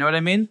niche. You know what I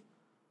mean?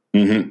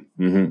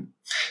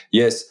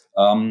 Yes.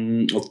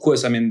 Of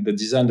course, I mean, the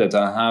design that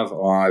I have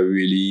are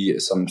really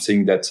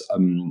something that,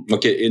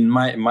 in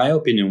my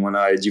opinion, when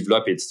I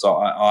develop it, so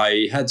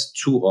I had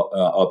two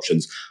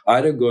options,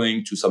 either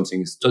going to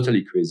something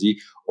totally crazy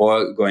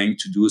or going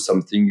to do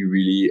something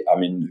really,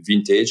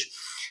 vintage.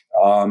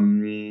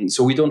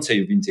 So we don't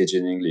say vintage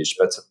in English,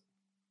 but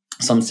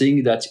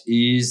something that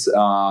is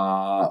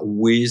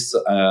with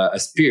a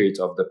spirit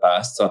of the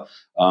past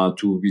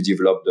to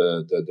redevelop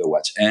the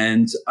watch.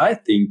 And I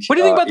think... What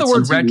do you think about the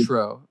word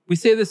retro? We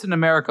say this in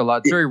America a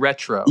lot. It's very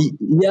retro.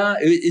 Yeah,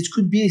 it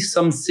could be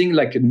something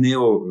like a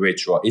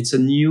neo-retro. It's a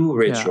new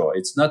retro. Yeah.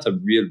 It's not a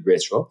real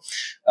retro.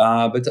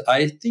 But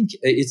I think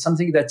it's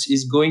something that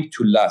is going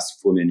to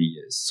last for many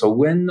years. So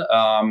when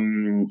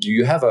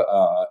you have a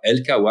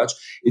Elka watch,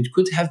 it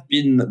could have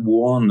been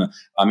worn,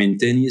 10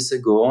 years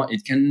ago.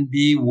 It can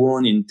be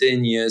worn in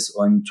 10 years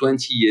or in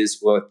 20 years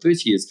or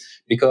 30 years.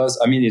 Because,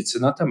 it's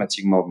an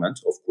automatic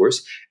movement, of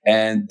course,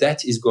 and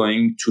that is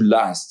going to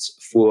last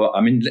for,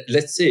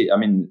 let's say,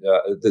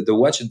 the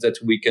watches that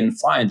we can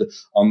find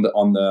on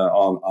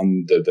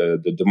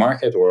the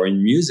market or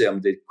in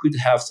museum, they could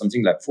have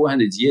something like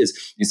 400 years.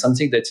 Is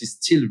something that is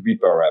still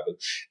repairable.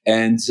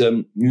 And,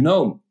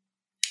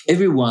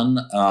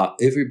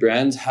 every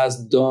brand has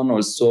done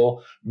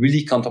also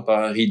really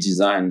contemporary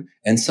design.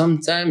 And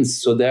sometimes,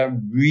 so they're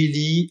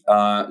really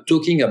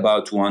talking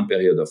about one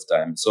period of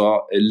time.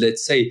 So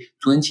let's say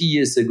 20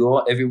 years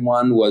ago,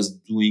 everyone was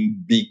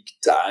doing big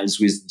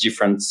dials with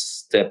different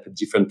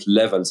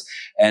levels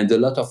and a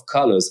lot of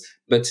colors,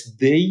 but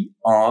they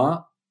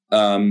are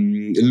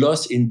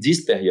lost in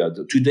this period.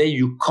 Today,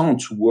 you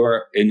can't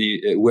wear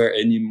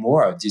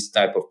anymore this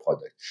type of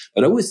product.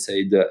 But I would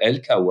say the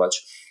Elka watch,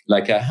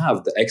 like I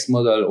have the X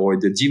model or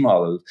the D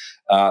model,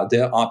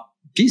 there are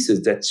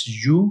pieces that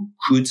you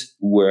could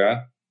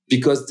wear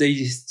because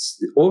they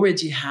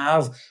already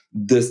have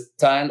the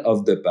style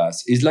of the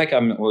past. It's like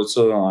I'm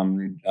also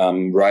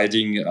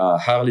riding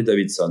Harley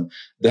Davidson.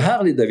 The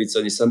Harley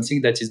Davidson is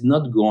something that is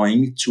not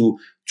going to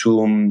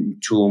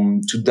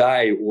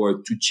die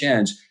or to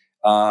change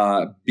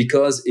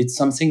because it's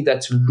something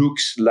that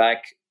looks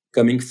like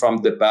coming from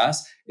the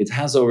past. It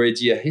has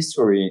already a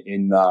history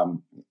in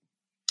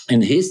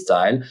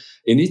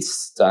its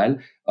style.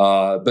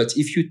 But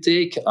if you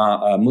take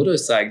a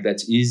motorcycle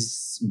that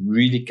is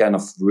really kind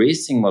of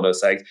racing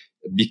motorcycle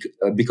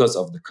because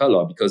of the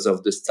color, because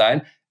of the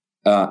style,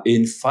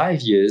 in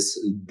 5 years,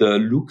 the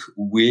look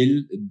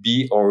will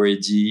be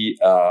already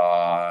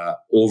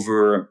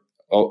overpassed,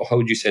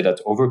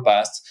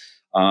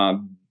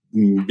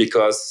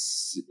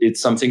 because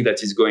it's something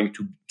that is going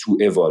to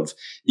evolve.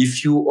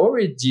 If you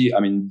already,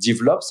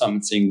 develop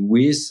something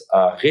with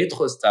a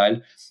retro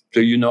style, so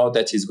you know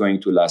that is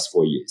going to last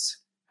 4 years.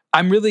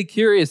 I'm really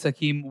curious,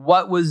 Hakim,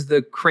 what was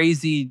the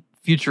crazy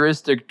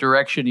futuristic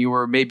direction you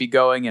were maybe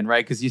going in,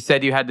 right? Because you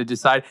said you had to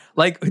decide.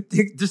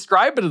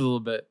 Describe it a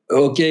little bit.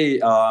 Okay.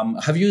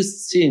 Have you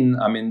seen,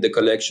 the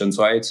collection?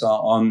 So it's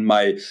on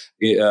my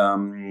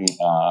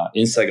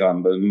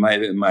Instagram, but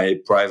my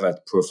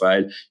private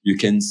profile. You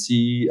can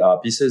see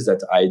pieces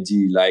that I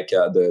did, like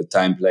the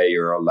Time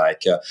Player,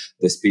 like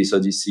the Space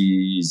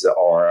Odysseys,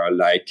 or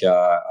like...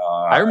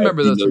 I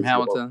remember those from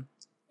Hamilton.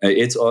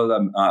 It's all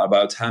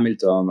about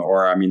Hamilton,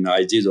 or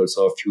I did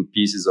also a few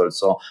pieces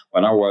also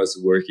when I was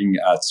working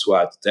at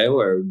SWAT. They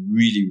were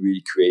really,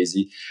 really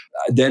crazy.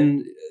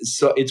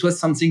 So it was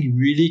something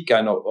really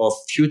kind of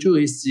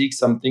futuristic,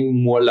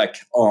 something more like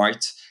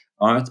art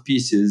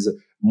pieces,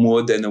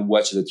 more than a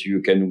watch that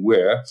you can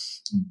wear.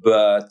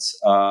 But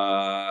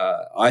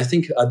I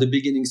think at the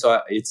beginning, so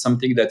it's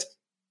something that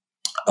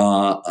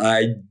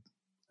I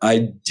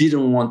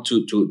didn't want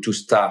to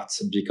start,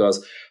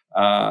 because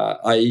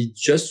I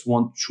just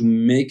want to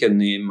make a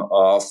name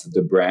of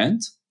the brand,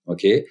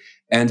 okay?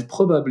 And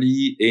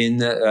probably in,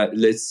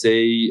 let's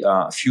say,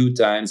 a few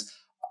times,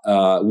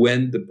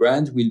 when the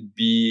brand will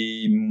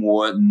be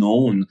more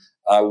known,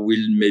 I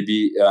will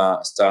maybe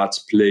start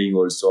playing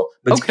also,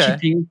 but Okay.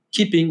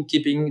 keeping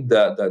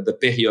the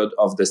period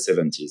of the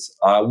 70s.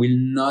 I will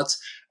not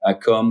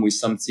come with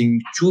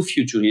something too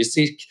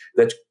futuristic.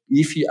 That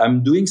if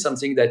I'm doing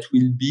something that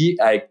will be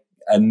a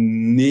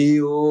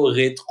neo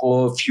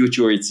retro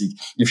futuristic,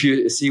 if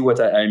you see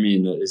what I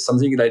mean,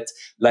 something I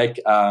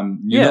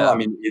Yeah.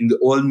 mean, in the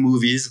old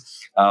movies,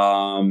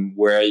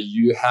 where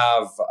you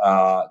have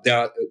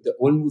the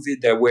old movie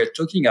that were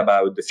talking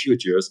about the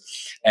futures,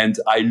 and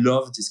I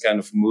love this kind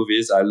of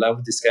movies. I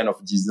love this kind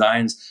of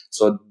designs.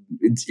 So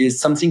it's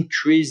something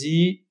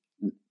crazy,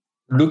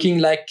 looking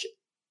like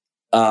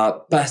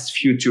past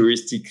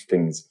futuristic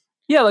things.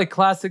 Yeah, like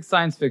classic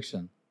science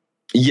fiction.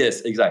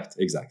 Yes, exact.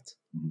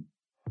 Mhm.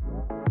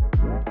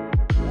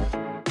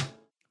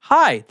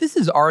 Hi, this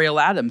is Ariel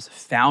Adams,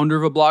 founder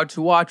of A Blog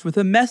to Watch, with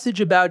a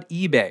message about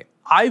eBay.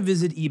 I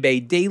visit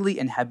eBay daily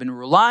and have been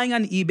relying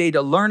on eBay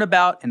to learn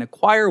about and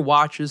acquire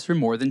watches for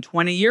more than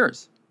 20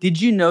 years.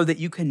 Did you know that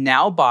you can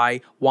now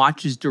buy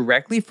watches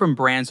directly from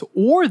brands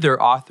or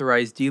their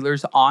authorized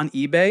dealers on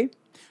eBay?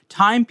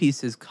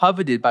 Timepieces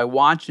coveted by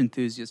watch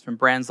enthusiasts from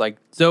brands like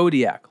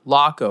Zodiac,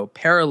 Laco,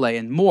 Parallel,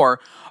 and more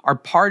are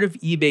part of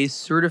eBay's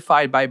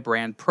Certified by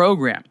Brand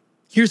program.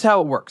 Here's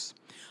how it works.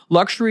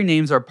 Luxury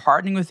names are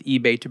partnering with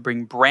eBay to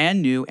bring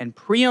brand new and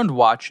pre-owned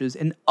watches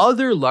and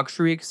other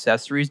luxury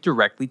accessories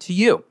directly to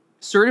you.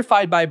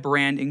 Certified by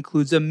Brand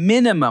includes a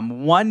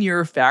minimum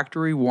 1-year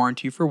factory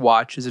warranty for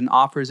watches and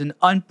offers an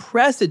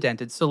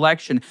unprecedented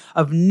selection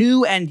of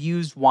new and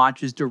used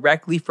watches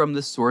directly from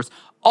the source,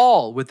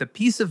 all with the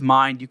peace of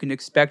mind you can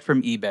expect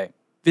from eBay.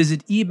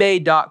 Visit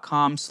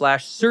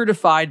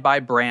ebay.com/certified by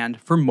brand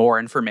for more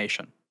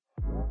information.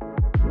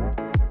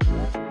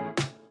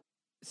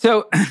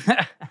 So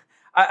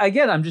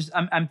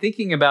I'm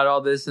thinking about all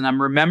this, and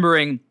I'm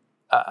remembering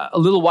a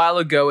little while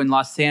ago in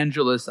Los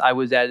Angeles, I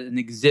was at an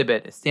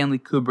exhibit, a Stanley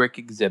Kubrick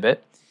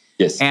exhibit.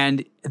 Yes.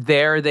 And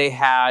there they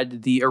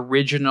had the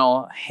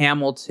original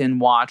Hamilton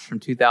watch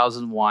from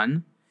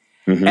 2001.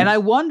 Mm-hmm. And I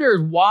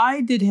wondered, why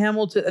did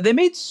Hamilton, they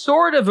made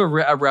sort of a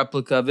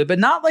replica of it, but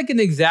not like an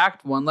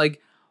exact one. Like,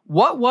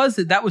 what was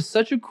it? That was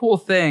such a cool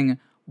thing.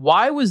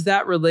 Why was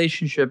that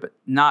relationship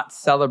not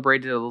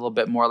celebrated a little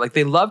bit more? Like,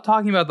 they love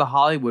talking about the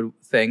Hollywood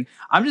thing.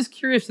 I'm just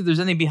curious if there's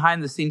any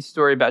behind the scenes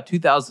story about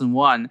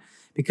 2001,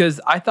 because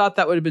I thought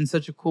that would have been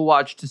such a cool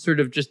watch to sort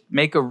of just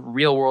make a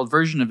real world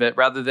version of it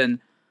rather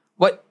than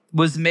what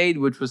was made,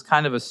 which was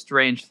kind of a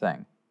strange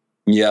thing.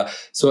 Yeah.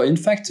 So in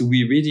fact,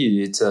 we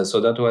redid it. So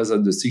that was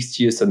at the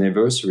 60th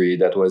anniversary.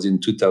 That was in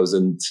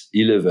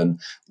 2011.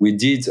 We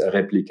did a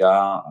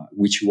replica,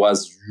 which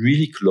was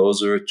really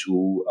closer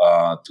to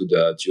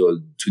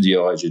the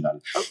original.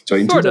 So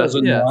in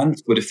 2001,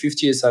 for the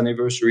 50th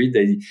anniversary,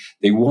 they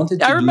wanted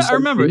to do something. I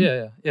remember.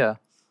 Yeah.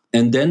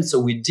 And then, so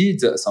we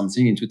did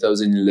something in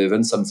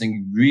 2011,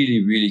 something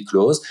really, really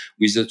close,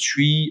 with a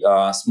 3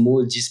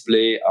 small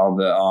display on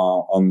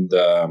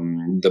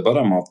the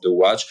bottom of the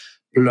watch,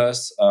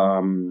 plus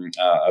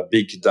a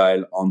big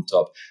dial on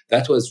top.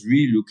 That was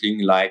really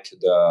looking like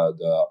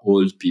the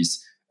old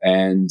piece.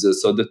 And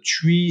so the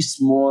 3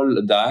 small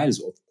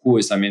dials, of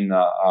course, I mean,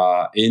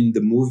 in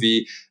the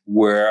movie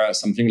were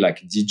something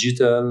like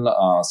digital,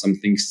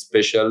 something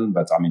special,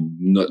 but I mean,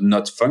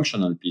 not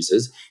functional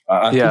pieces.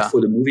 I think for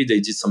the movie,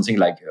 they did something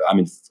like,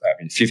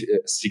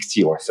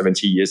 60 or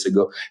 70 years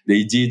ago,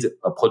 they did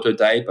a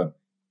prototype.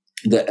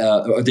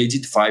 They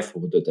did 5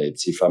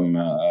 prototypes, if I'm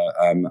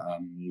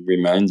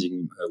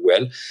reminding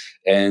well.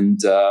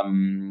 And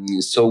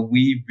so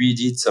we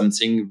redid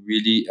something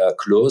really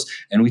close.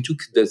 And we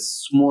took the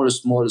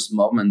smallest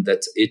moment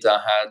that ETA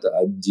had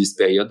at this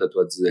period, that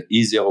was the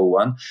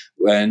E01,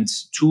 and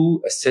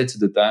to set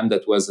the time,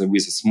 that was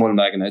with a small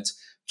magnet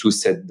to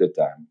set the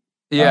time.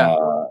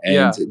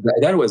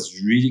 That was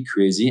really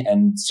crazy.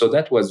 And so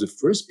that was the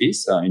first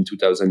piece in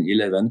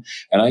 2011.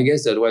 And I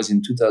guess that was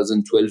in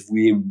 2012,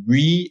 we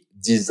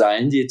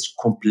redesigned it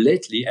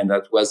completely. And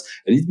that was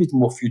a little bit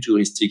more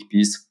futuristic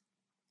piece.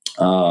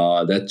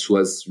 That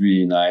was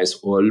really nice,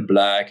 all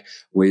black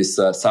with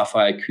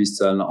sapphire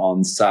crystal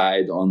on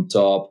side, on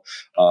top.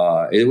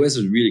 It was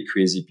a really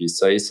crazy piece.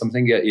 So it's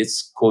something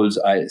it's called,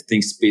 I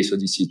think, Space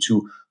Odyssey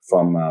 2.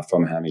 From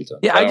Hamilton.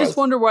 Yeah, I just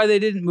wonder why they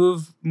didn't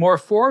move more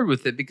forward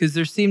with it, because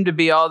there seemed to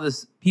be all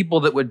this people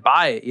that would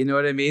buy it. You know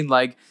what I mean?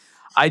 Like,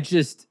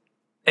 there's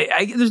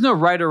no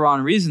right or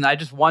wrong reason. I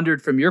just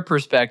wondered from your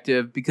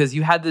perspective, because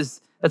you had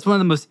this. That's one of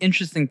the most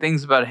interesting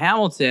things about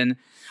Hamilton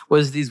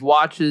was these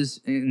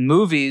watches in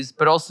movies,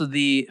 but also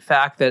the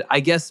fact that I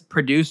guess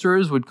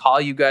producers would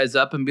call you guys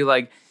up and be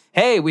like,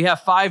 "Hey, we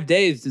have 5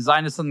 days,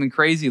 design us something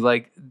crazy."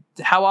 Like,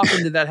 how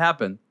often did that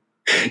happen?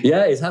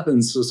 Yeah, it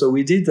happens. So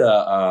we did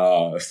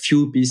a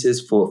few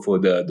pieces for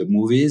the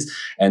movies,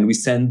 and we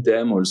sent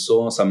them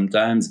also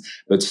sometimes.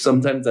 But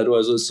sometimes that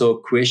was also a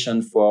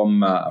question from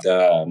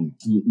the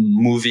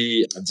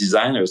movie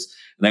designers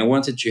and I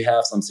wanted to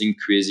have something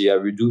crazy. I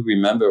do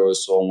remember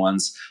also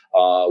once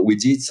we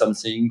did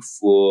something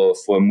for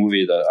a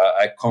movie that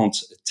I can't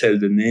tell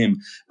the name,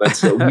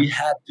 but we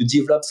had to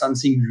develop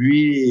something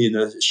really in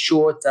a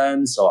short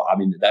time. So I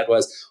mean, that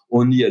was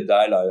only a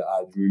dial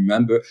I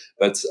remember,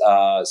 but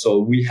so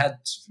we had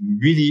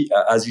really,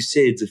 as you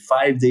said,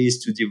 5 days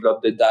to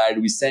develop the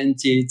dial. We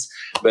sent it,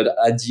 but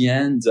at the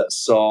end,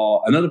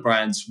 so another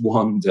brand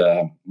won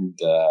to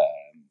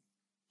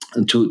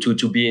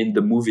be in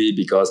the movie,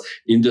 because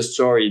in the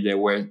story they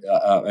were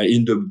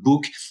in the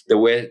book they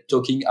were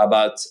talking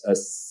about a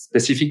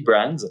specific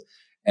brand,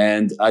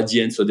 and at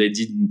the end, so they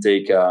didn't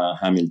take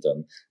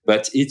Hamilton.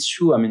 But it's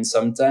true. I mean,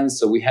 sometimes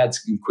so we had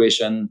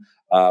question,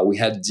 we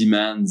had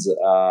demands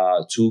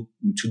to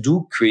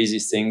do crazy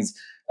things,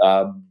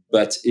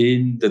 but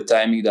in the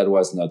timing that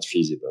was not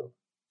feasible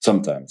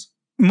sometimes.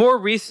 More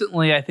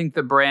recently, I think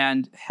the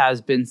brand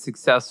has been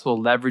successful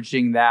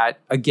leveraging that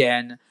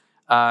again.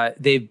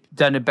 They've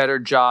done a better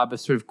job of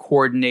sort of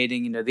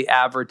coordinating, the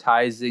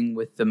advertising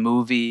with the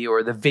movie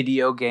or the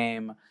video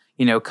game,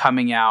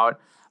 coming out,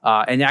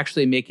 and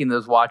actually making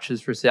those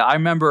watches for sale. I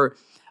remember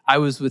I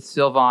was with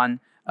Sylvain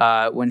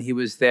when he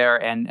was there,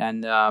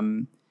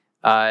 and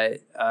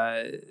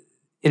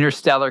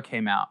Interstellar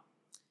came out,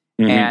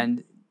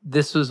 and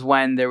this was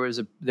when there was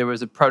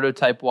a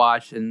prototype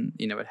watch, and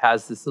it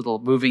has this little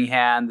moving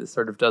hand that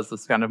sort of does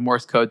this kind of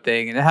Morse code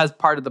thing, and it has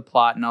part of the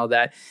plot and all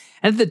that.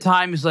 And at the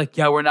time, he's like,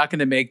 "Yeah, we're not going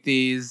to make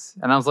these."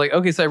 And I was like,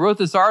 "Okay." So I wrote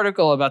this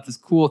article about this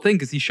cool thing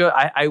because he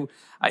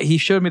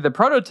showed me the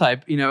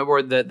prototype,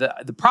 or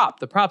the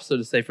prop, so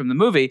to say, from the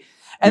movie.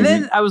 And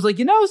then I was like,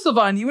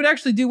 Sylvain, you would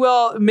actually do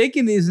well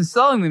making these and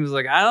selling them. He was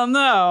like, I don't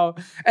know.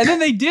 And then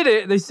they did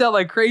it. They sell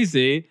like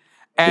crazy,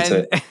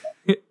 and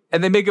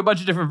and they make a bunch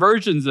of different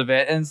versions of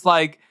it. And it's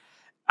like,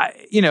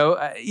 you know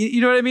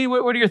what I mean?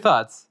 What are your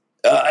thoughts?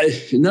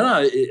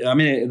 No, I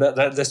mean,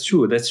 that's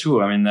true. That's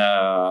true. I mean,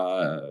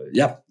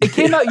 yeah. It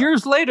came out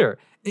years later.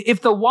 If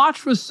the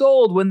watch was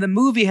sold when the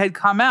movie had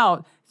come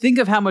out, think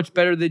of how much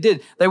better they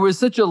did. There was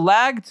such a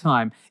lag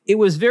time. It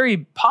was very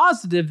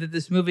positive that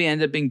this movie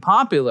ended up being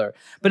popular.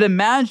 But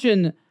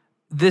imagine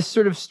this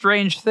sort of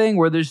strange thing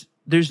where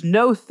there's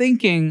no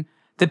thinking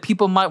that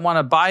people might want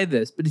to buy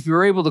this. But if you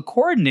were able to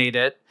coordinate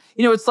it,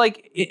 it's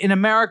like in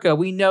America,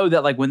 we know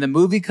that like when the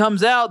movie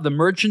comes out, the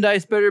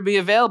merchandise better be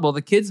available.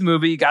 The kids'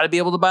 movie, you got to be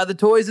able to buy the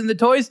toys in the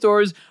toy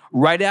stores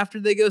right after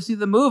they go see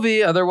the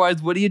movie.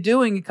 Otherwise, what are you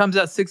doing? It comes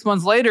out 6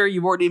 months later.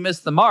 You've already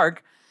missed the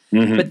mark.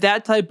 But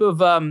that type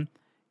of, I'll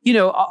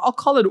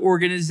call it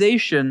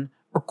organization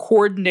or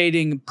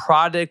coordinating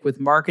product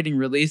with marketing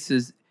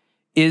releases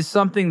is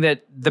something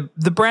that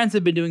the brands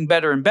have been doing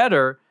better and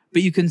better.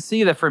 But you can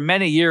see that for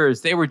many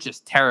years, they were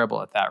just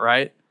terrible at that,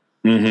 right?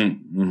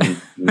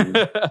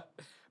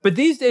 But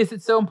these days,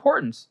 it's so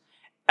important.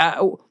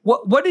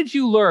 What did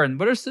you learn?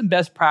 What are some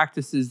best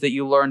practices that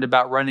you learned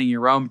about running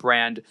your own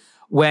brand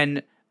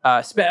when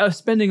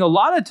spending a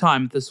lot of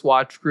time with the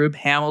Swatch Group,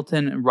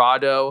 Hamilton and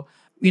Rado?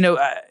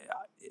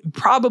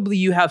 Probably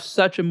you have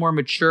such a more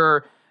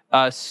mature,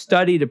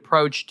 studied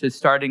approach to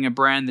starting a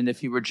brand than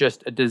if you were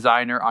just a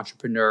designer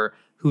entrepreneur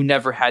who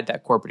never had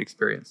that corporate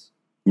experience.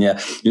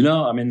 Yeah,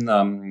 I mean,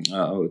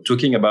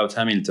 talking about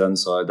Hamilton,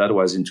 so that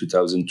was in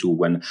 2002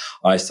 when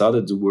I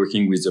started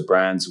working with the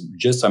brands.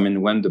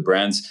 When the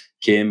brands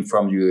came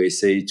from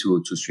USA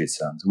to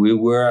Switzerland, we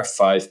were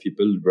 5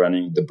 people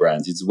running the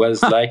brand. It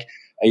was like,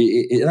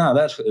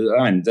 that's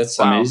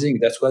Wow. amazing.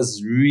 That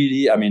was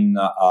really,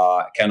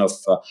 kind of,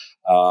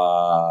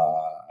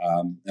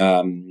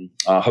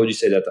 how do you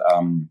say that?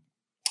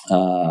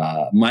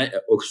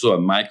 Also a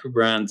micro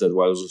brand that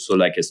was also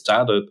like a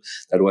startup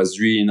that was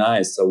really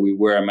nice. So we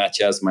were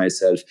Matthias,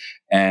 myself,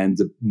 and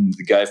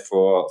the guy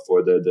for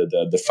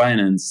the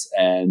finance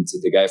and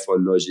the guy for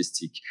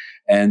logistic,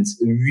 and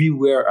we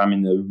were a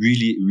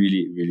really,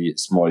 really, really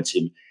small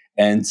team.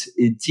 And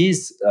it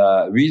is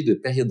really the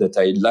period that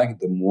I like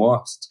the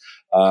most.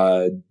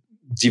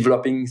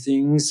 Developing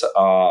things,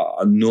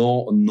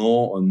 no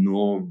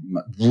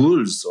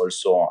rules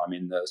also.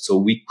 So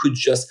we could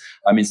just,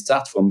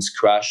 start from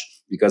scratch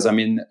because,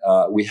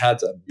 we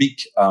had a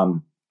big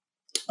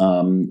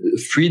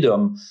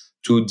freedom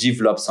to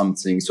develop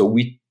something. So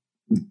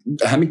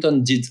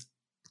Hamilton did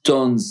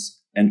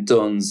tons and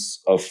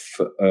tons of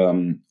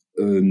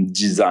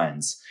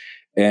designs,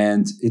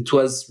 and it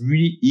was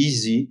really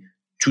easy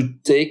to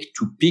pick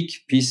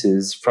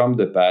pieces from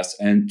the past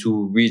and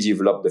to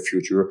redevelop the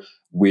future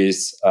with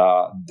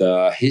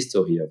the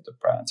history of the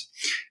brand.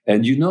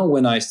 And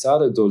when I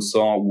started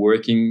also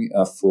working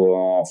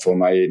for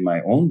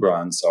my own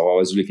brand, so I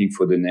was looking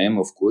for the name,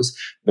 of course,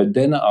 but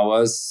then I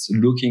was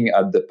looking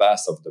at the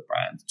past of the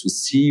brand to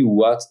see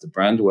what the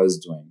brand was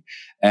doing.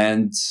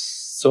 And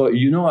so,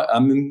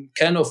 I'm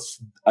kind of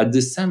at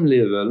the same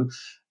level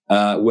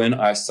when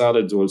I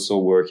started also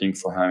working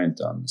for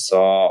Hamilton.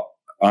 So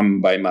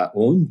I'm by my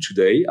own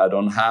today. I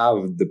don't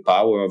have the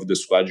power of the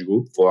Swatch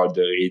Group for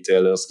the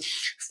retailers,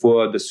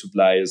 for the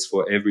suppliers,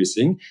 for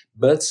everything.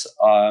 But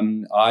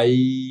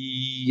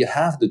I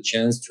have the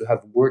chance to have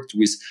worked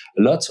with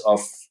lots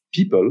of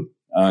people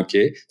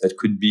Okay, that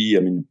could be,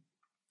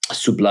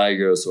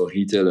 suppliers or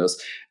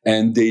retailers,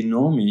 and they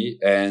know me.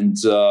 And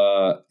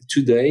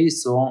today,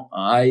 so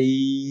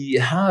I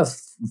have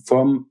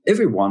from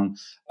everyone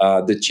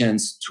the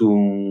chance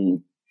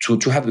to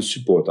have the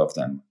support of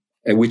them,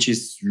 which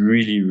is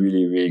really,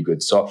 really, really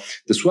good. So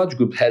the Swatch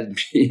Group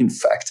helped me, in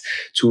fact,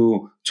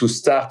 to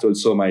start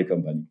also my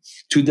company.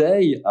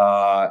 Today,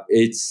 I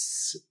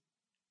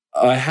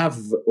have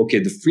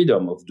the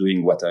freedom of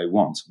doing what I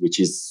want, which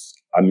is,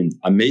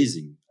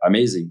 amazing.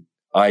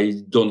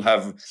 I don't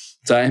have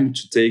time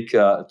to take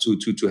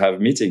to have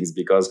meetings,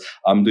 because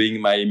I'm doing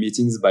my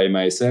meetings by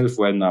myself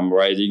when I'm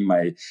riding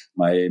my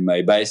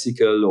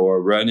bicycle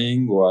or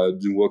running or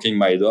walking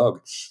my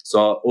dog.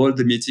 So all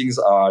the meetings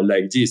are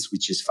like this,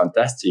 which is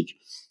fantastic.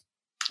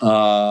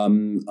 I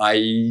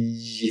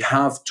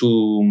have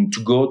to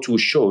go to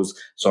shows,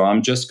 so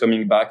I'm just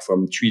coming back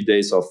from 3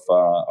 days of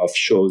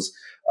shows.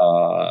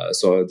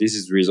 So this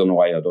is the reason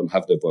why I don't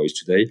have the voice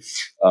today.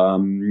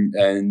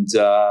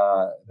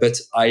 But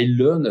I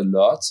learned a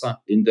lot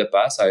in the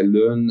past. I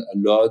learned a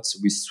lot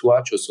with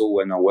Swatch also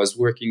when I was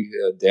working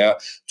there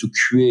to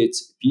create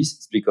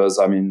pieces, because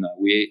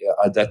we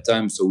at that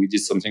time, so we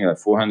did something like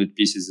 400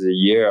 pieces a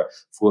year,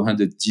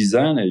 400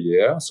 design a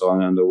year. So,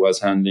 and I was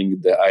handling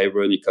the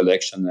Ivory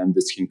collection and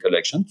the skin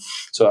collection.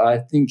 So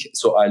I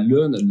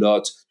learned a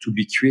lot to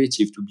be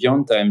creative, to be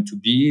on time, to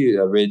be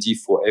ready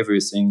for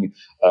everything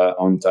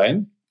on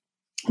time.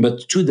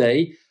 But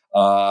today,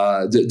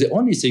 the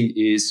only thing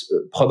is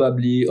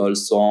probably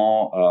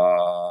also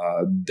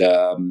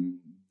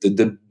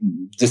the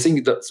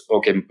thing that's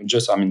okay.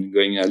 Just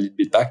going a little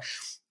bit back.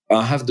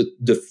 I have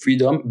the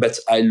freedom, but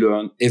I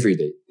learn every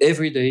day.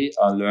 Every day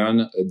I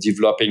learn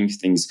developing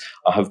things.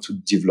 I have to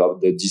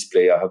develop the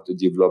display. I have to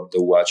develop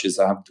the watches.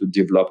 I have to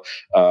develop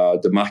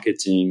the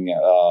marketing,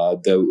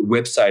 the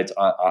website.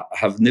 I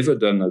have never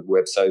done a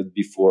website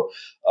before.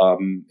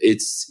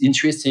 It's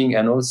interesting.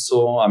 And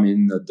also,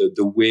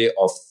 the way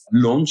of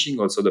launching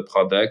also the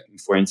product.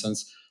 For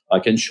instance, I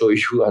can show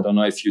you, I don't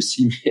know if you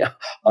see me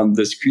on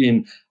the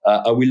screen.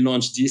 I will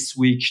launch this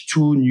week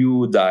 2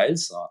 new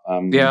dials.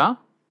 Yeah.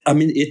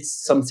 It's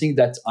something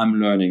that I'm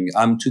learning.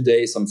 I'm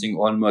today something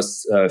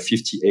almost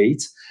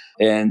 58,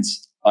 and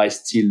I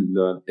still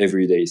learn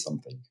every day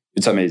something.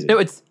 It's amazing.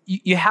 No,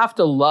 you have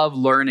to love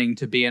learning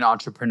to be an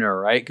entrepreneur,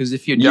 right? Because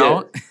if you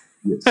don't,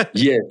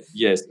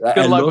 yes.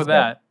 Good luck with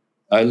that.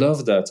 I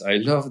love that.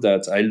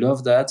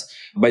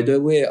 By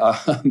the way,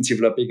 I'm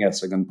developing a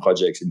second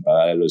project in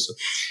parallel also,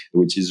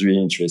 which is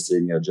really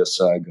interesting. I just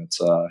got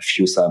a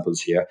few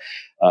samples here.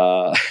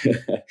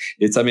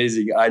 It's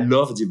amazing. I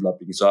love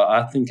developing. So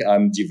I think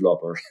I'm a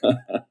developer.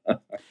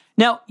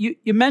 Now, you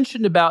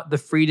mentioned about the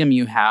freedom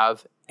you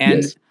have,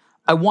 and yes.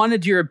 I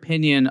wanted your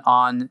opinion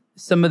on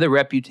some of the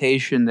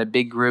reputation that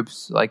big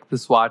groups like the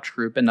Swatch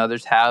Group and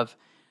others have,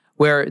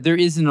 where there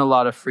isn't a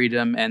lot of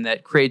freedom and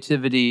that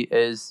creativity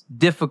is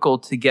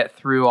difficult to get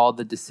through all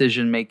the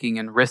decision-making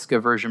and risk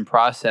aversion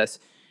process.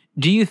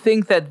 Do you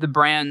think that the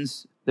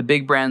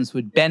big brands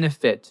would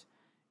benefit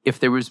if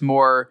there was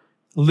more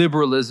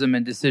liberalism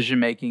in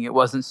decision-making? It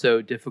wasn't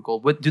so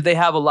difficult. Do they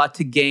have a lot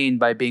to gain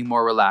by being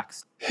more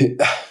relaxed?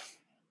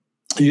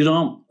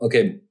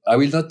 Okay, I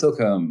will not talk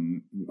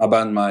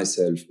about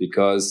myself,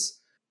 because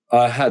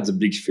I had the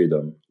big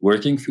freedom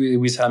working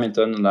with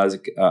Hamilton.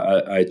 Like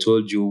I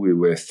told you, we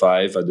were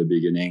 5 at the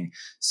beginning.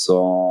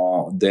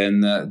 So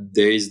then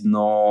there is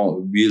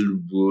no real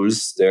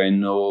rules. There are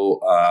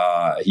no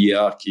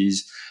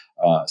hierarchies.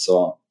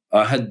 So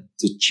I had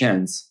the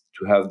chance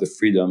to have the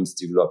freedoms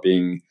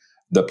developing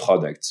the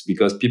products,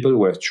 because people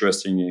were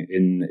trusting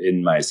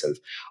in myself.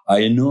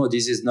 I know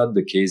this is not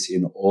the case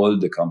in all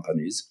the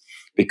companies,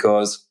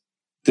 because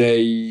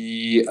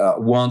they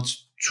want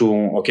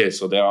to,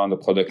 so they are the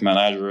product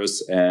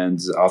managers, and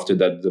after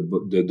that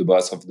the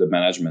boss of the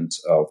management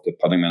of the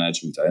product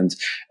management,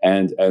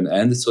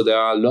 and so there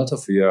are a lot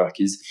of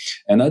hierarchies,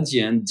 and at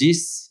the end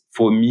this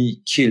for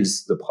me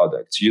kills the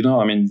product.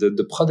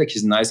 The product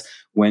is nice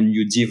when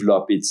you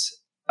develop it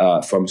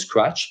from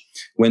scratch,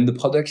 when the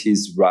product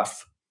is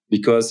rough,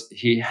 because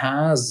he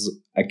has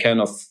a kind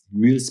of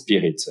real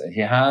spirit, he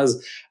has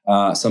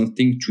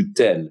something to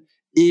tell.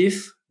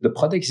 If the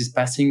product is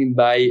passing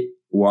by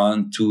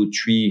 1, 2,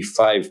 3,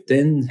 5,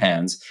 10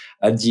 hands,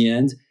 at the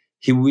end,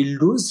 he will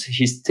lose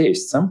his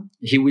taste.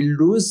 He will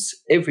lose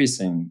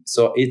everything.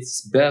 So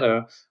it's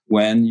better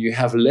when you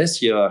have less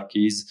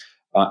hierarchies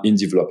in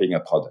developing a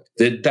product.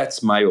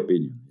 That's my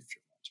opinion. If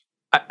you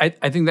want.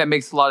 I think that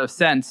makes a lot of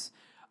sense.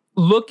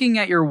 Looking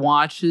at your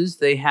watches,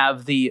 they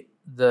have the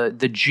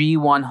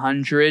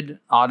G100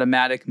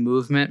 automatic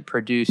movement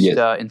produced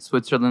in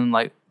Switzerland,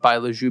 like by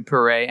Le Jeu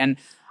Perret. And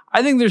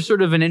I think there's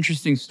sort of an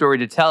interesting story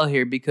to tell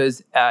here,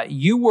 because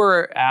you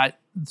were at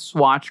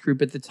Swatch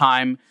Group at the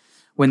time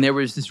when there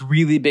was this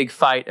really big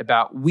fight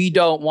about, we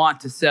don't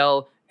want to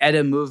sell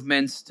ETA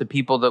movements to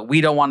people that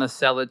we don't want to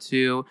sell it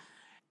to.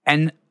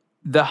 And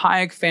the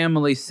Hayek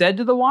family said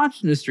to the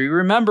watch industry,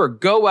 remember,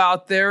 go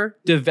out there,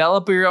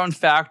 develop your own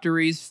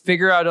factories,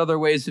 figure out other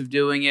ways of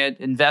doing it,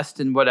 invest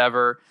in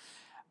whatever.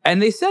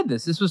 And they said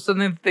this. This was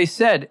something that they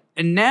said.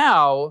 And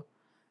now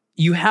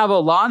you have a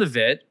lot of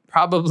it,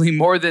 probably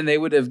more than they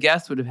would have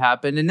guessed would have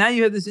happened. And now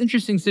you have this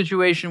interesting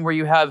situation where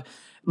you have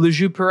Le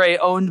Jus Purée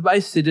owned by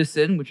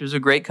Citizen, which is a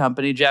great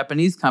company,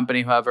 Japanese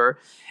company, however.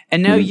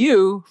 And now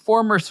you,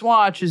 former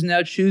Swatch, is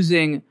now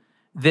choosing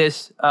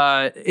this,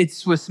 it's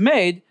Swiss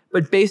made,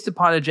 but based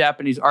upon a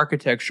Japanese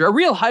architecture, a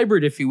real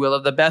hybrid, if you will,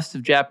 of the best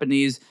of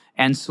Japanese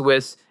and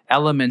Swiss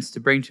elements to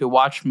bring to a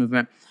watch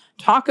movement.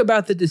 Talk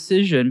about the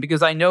decision,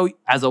 because I know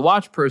as a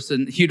watch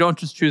person, you don't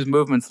just choose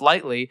movements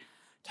lightly.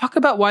 Talk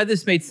about why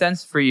this made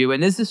sense for you.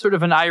 And is this sort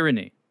of an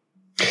irony?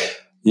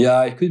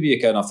 Yeah, it could be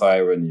a kind of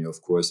irony, of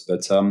course.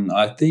 But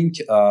I think,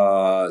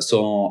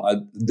 so at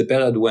the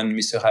period when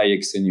Mr.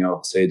 Hayek Senior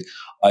said,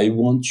 I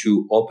want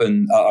to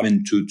open,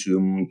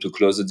 to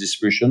close the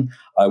distribution,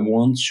 I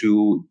want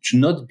to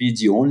not be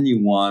the only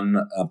one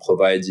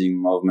providing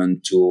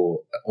movement to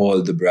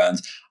all the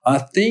brands. I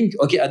think,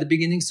 okay, at the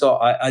beginning, so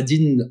I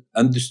didn't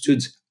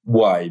understood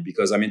why,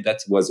 because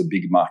that was a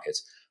big market.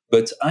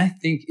 But I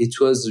think it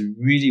was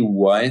really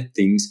wise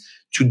things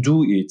to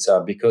do it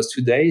because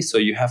today, so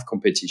you have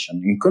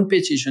competition. And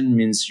competition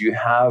means you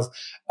have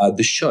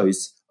the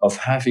choice of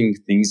having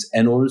things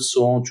and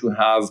also to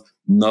have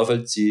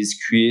novelties,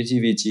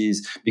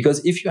 creativities.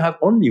 Because if you have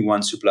only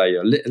one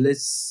supplier,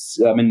 let's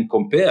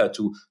compare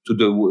to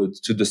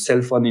the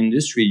cell phone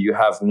industry, you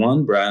have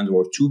one brand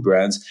or two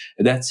brands,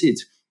 and that's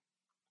it.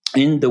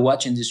 In the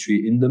watch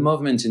industry, in the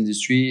movement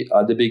industry,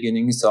 at the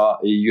beginning, so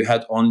you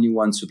had only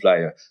one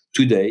supplier.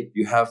 Today,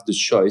 you have the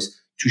choice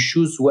to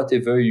choose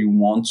whatever you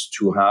want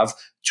to have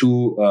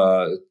to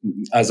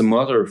as a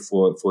model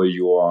for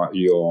your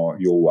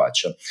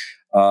watch.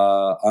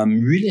 I'm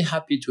really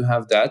happy to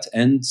have that,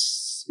 and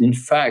in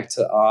fact,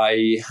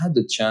 I had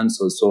the chance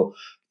also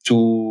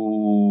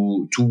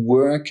to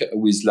work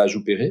with La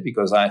Jouperet,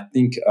 because I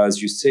think,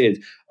 as you said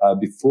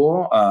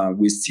before,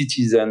 with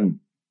Citizen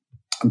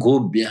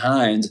group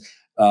behind.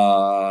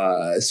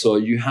 So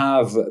you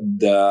have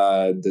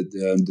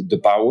the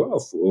power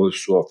of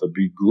also of a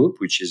big group,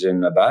 which is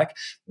in the back,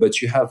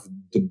 but you have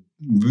the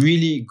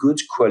really good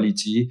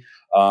quality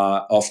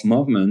of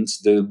movement,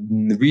 the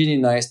really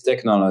nice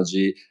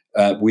technology,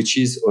 which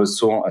is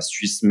also a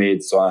Swiss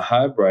made, so a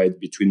hybrid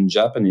between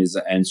Japanese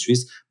and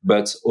Swiss,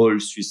 but all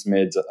Swiss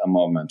made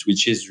movement,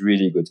 which is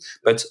really good.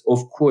 But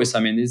of course,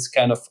 it's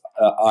kind of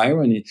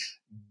irony.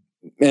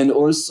 And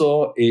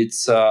also,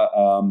 it's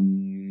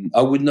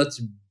I would not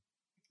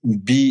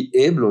be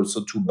able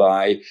also to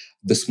buy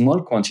the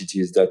small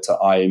quantities that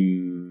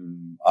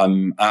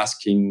I'm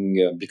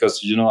asking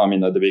because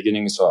at the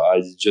beginning, so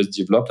I just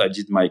developed. I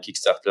did my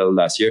Kickstarter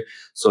last year,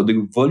 so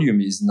the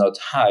volume is not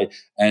high,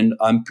 and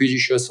I'm pretty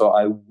sure so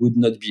I would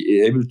not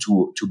be able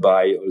to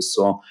buy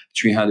also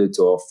 300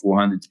 or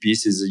 400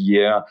 pieces a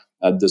year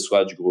at the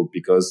Swatch Group,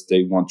 because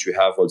they want to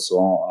have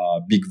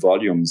also big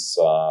volumes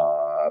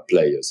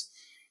players.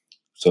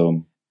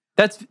 So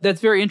that's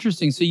very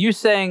interesting. So you're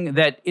saying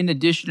that in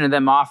addition to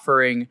them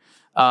offering,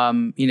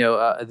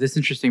 this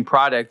interesting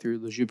product through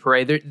Le Jus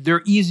Purée,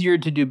 they're easier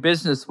to do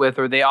business with,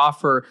 or they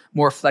offer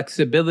more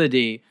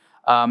flexibility.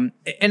 And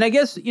I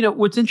guess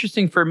what's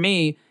interesting for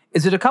me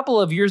is that a couple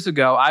of years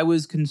ago I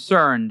was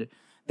concerned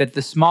that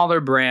the smaller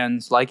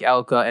brands like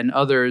Elka and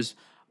others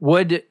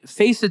would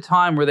face a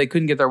time where they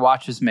couldn't get their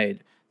watches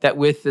made. That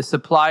with the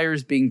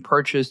suppliers being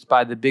purchased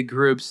by the big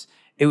groups,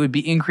 it would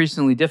be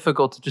increasingly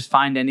difficult to just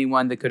find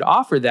anyone that could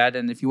offer that.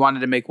 And if you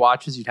wanted to make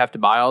watches, you'd have to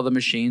buy all the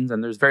machines,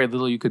 and there's very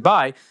little you could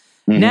buy.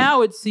 Mm-hmm.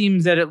 Now it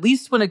seems that at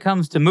least when it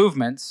comes to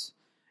movements,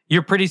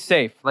 you're pretty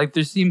safe. Like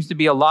there seems to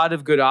be a lot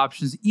of good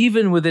options,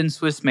 even within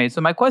Swiss made.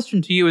 So my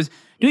question to you is,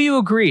 do you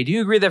agree? Do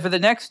you agree that for the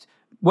next,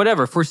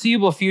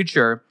 foreseeable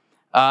future,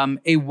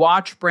 a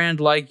watch brand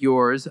like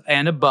yours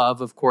and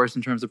above, of course,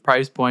 in terms of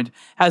price point,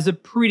 has a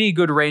pretty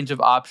good range of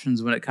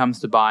options when it comes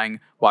to buying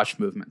watch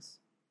movements?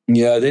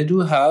 Yeah, they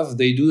do have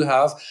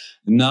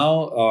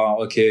now.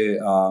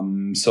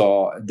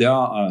 So there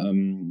are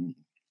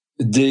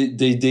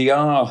they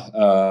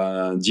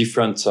are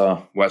different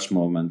watch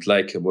movement.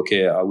 Like I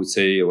would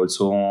say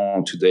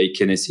also today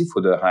Hennessy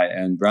for the high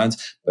end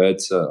brands,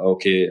 but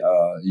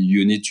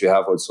you need to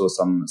have also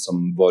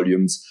some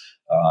volumes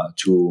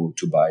to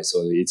buy.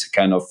 So it's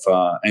kind of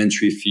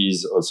entry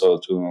fees also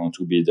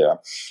to be there.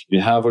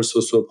 You have also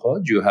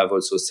Soprod, you have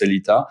also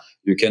Celita.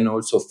 You can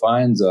also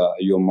find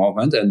your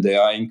movement, and they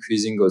are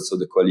increasing also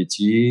the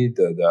quality,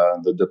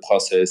 the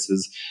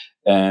processes,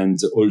 and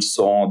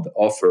also the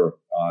offer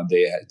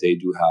they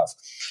do have.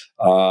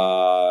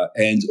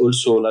 And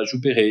also La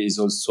Jouperet is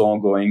also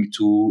going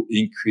to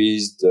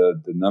increase the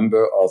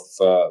number of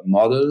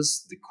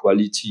models, the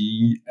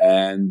quality,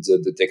 and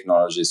the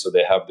technology. So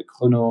they have the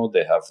chrono,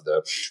 they have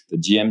the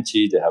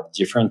GMT, they have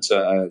different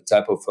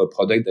type of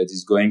product that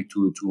is going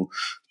to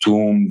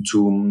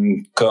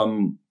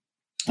come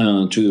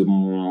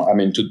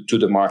to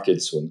the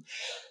market soon.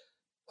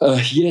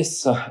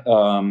 Yes,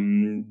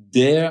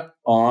 there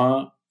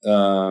are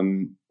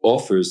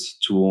offers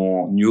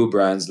to new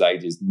brands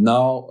like this.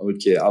 Now,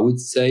 okay, I would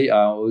say,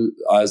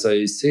 as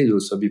I said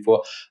also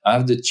before, I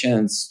have the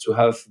chance to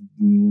have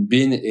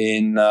been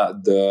in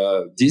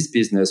this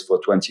business for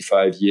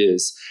 25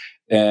 years.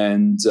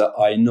 And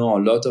I know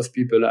a lot of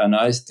people, and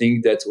I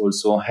think that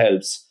also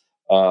helps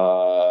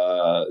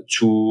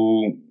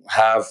to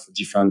have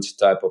different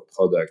type of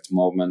product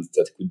movement.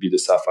 That could be the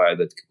sapphire,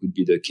 that could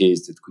be the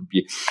case, that could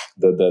be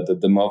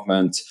the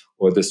movement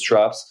or the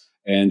straps,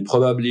 and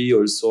probably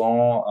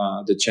also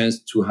the chance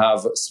to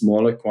have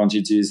smaller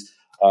quantities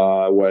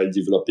while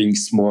developing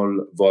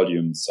small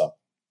volumes.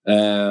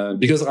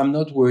 Because I'm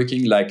not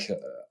working like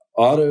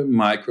other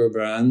micro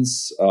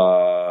brands.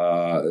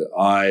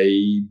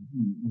 I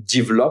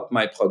develop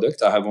my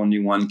product. I have only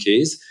one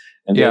case.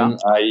 And then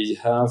I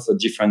have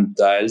different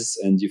dials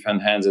and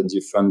different hands and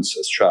different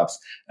straps.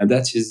 And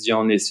that is the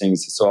only thing.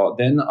 So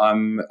then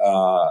I'm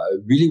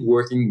really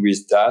working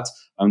with that.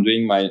 I'm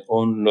doing my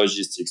own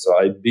logistics. So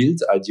I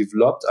built, I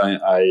developed,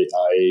 I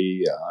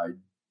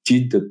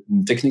did the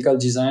technical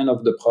design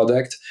of the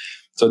product.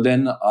 So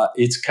then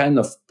it's kind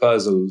of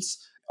puzzles.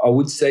 I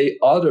would say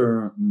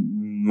other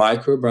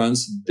micro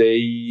brands,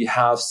 they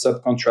have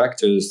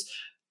subcontractors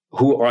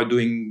who are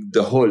doing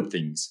the whole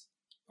things.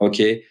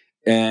 Okay.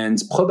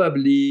 And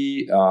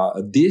probably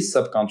these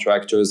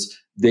subcontractors,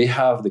 they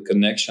have the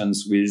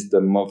connections with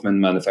the movement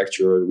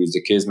manufacturer, with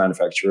the case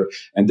manufacturer,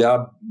 and they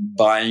are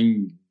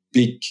buying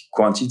big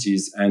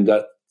quantities. And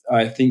that,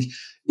 I think,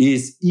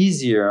 is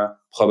easier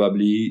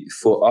probably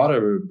for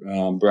other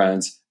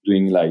brands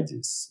doing like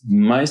this.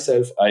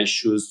 Myself, I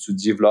choose to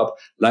develop,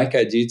 like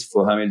I did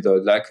for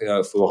Hamilton, like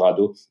for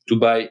Rado, to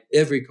buy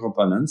every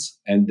component,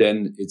 and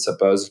then it's a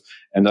puzzle.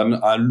 And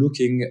I'm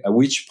looking at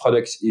which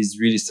product is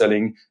really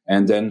selling,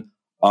 and then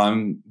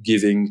I'm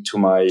giving to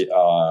my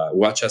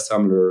watch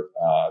assembler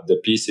the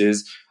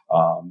pieces.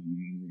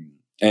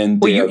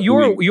 And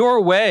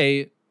your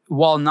way,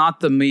 while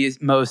not the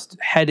most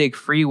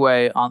headache-free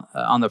way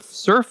on the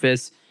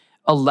surface,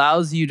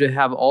 allows you to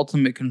have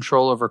ultimate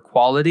control over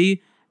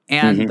quality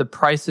and the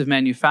price of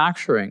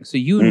manufacturing. So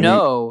you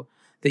know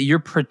that you're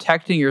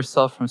protecting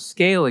yourself from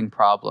scaling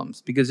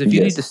problems. Because if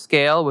you need to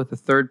scale with a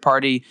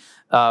third-party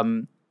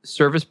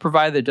service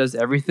provider that does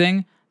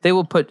everything, they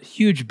will put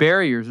huge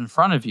barriers in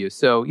front of you.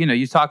 So,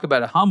 you talk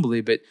about it humbly,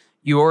 but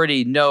you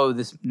already know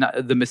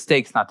the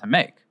mistakes not to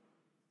make.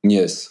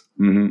 Yes.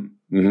 No,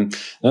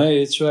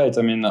 it's right.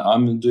 I mean,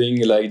 I'm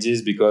doing like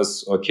this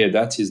because, okay,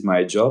 that is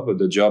my job,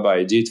 the job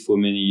I did for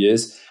many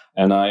years,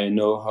 and I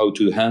know how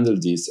to handle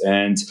this.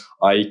 And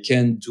I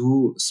can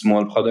do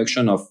small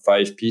production of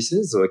 5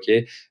 pieces,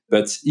 okay?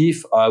 But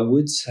if I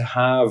would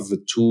have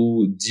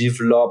to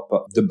develop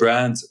the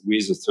brand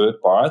with a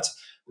third part,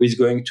 who is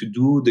going to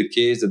do the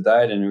case, the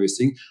dial, and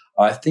everything,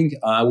 I think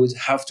I would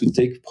have to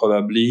take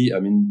probably,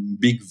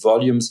 big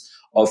volumes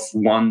of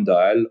one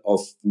dial,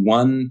 of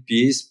one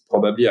piece.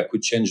 Probably I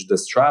could change the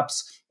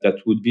straps. That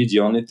would be the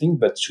only thing.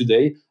 But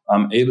today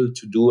I'm able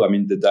to do,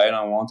 the dial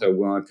I want. I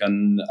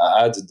can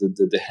add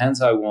the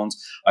hands I want.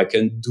 I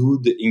can do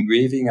the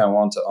engraving I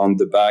want on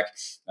the back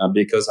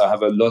because I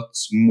have a lot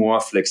more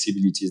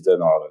flexibilities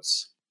than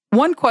others.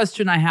 One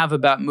question I have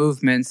about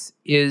movements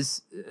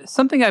is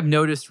something I've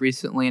noticed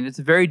recently, and it's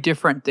a very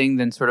different thing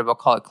than sort of, I'll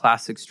call it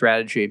classic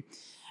strategy.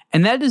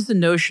 And that is the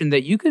notion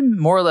that you can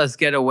more or less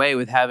get away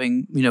with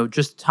having,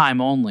 just time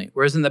only.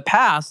 Whereas in the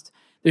past,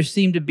 there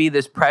seemed to be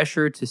this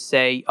pressure to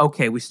say,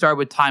 okay, we start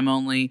with time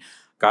only,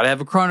 got to have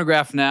a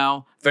chronograph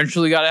now,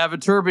 eventually got to have a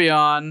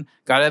tourbillon,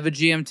 got to have a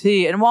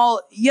GMT. And while,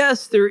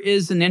 yes, there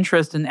is an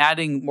interest in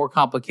adding more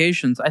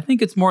complications, I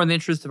think it's more in the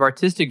interest of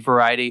artistic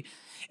variety.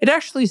 It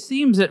actually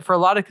seems that for a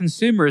lot of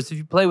consumers, if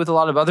you play with a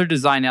lot of other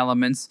design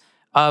elements,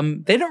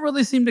 they don't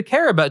really seem to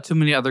care about too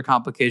many other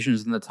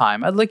complications in the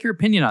time. I'd like your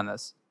opinion on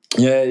this.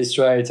 Yeah, it's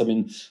right.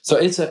 So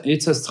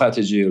it's a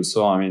strategy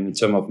also, in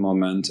terms of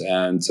moment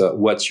and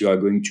what you are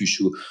going to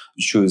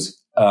choose.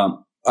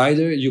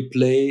 Either you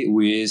play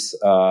with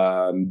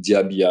the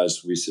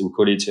habillage, we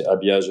call it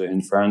habillage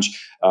in French,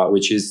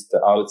 which is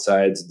the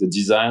outside, the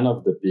design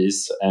of the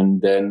piece.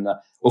 And then,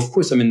 of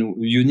course,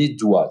 you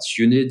need what?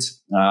 You need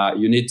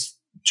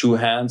 2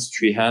 hands,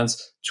 3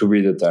 hands to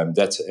read the time.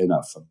 That's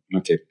enough.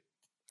 Okay.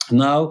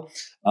 Now,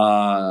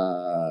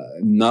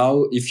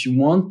 if you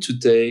want to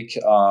take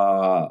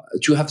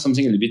to have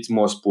something a little bit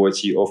more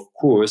sporty, of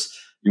course,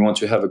 you want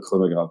to have a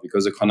chronograph,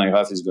 because the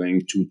chronograph is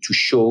going to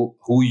show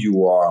who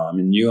you are.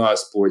 You are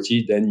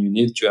sporty, then you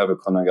need to have a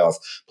chronograph.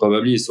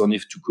 Probably it's only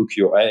to cook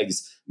your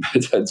eggs,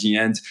 but at the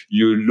end,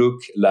 you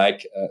look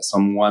like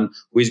someone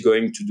who is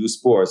going to do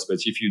sports.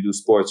 But if you do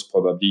sports,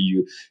 probably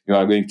you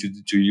are going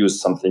to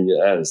use something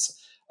else.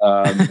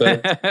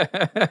 But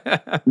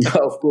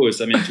of course,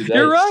 today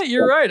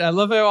you're right. I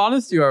love how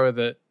honest you are with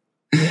it.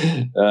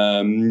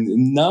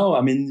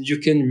 Now, you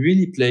can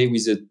really play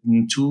with it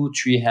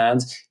 2-3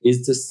 hands.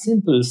 It's the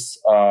simplest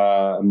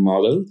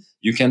model.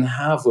 You can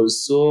have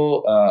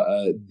also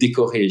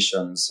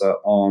decorations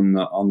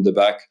on the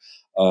back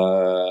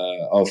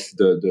of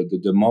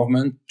the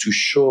movement to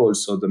show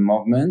also the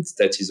movement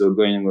that is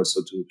going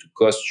also to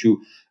cost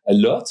you a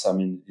lot. I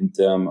mean, in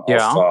terms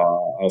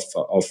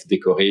of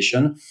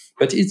decoration,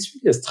 but it's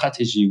really a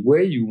strategy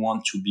where you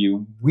want to be,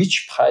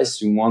 which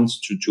price you want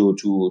to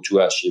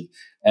achieve.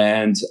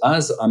 And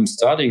as I'm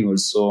starting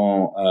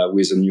also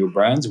with a new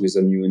brand, with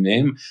a new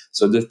name,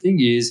 so the thing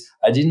is,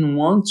 I didn't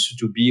want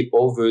to be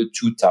over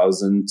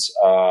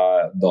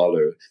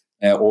 $2,000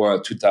 or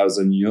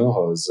 2,000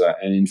 euros.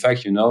 And in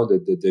fact, you know, the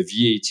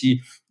VAT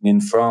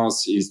in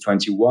France is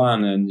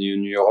 21, and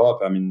in Europe,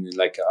 I mean,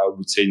 like I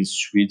would say in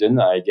Sweden,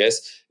 I guess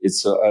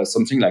it's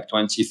something like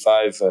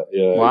 25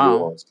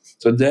 euros.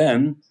 So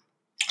then,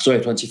 sorry,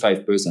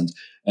 25%.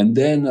 And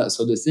then,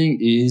 so the thing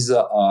is,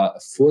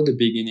 for the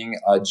beginning,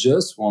 I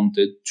just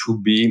wanted to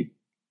be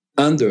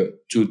under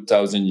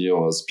 2,000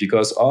 euros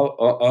because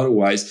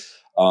otherwise,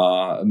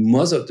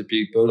 most of the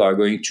people are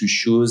going to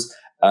choose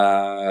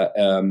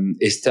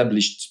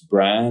established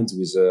brands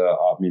with,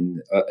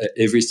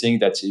 everything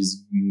that is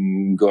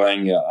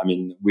going,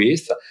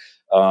 with.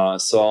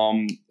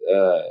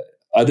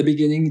 At the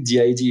beginning, the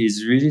idea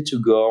is really to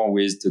go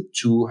with the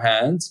two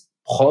hands.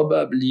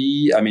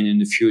 Probably, in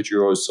the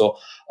future also,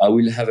 I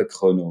will have a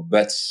chrono,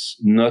 but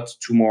not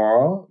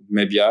tomorrow,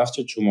 maybe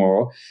after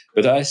tomorrow.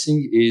 But I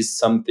think is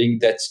something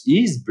that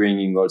is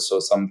bringing also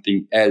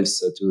something else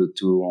to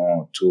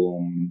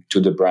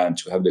the brand,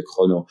 to have the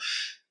chrono.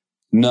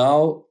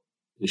 Now,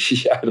 I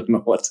don't know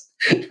what.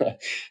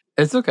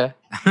 It's okay.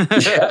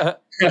 I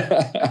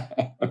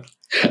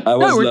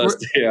was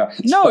lost here.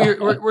 No,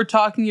 we're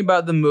talking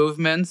about the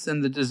movements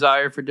and the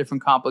desire for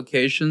different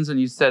complications,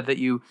 and you said that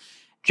you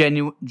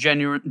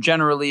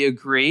generally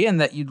agree,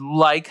 and that you'd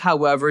like,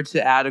 however,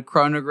 to add a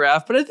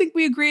chronograph. But I think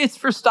we agree it's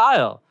for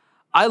style.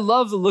 I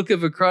love the look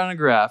of a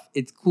chronograph.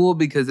 It's cool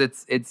because it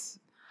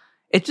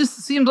just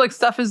seems like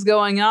stuff is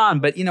going on.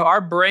 But our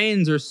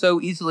brains are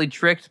so easily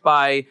tricked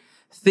by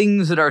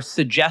things that are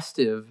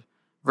suggestive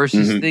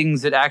versus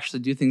things that actually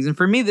do things. And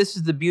for me, this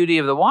is the beauty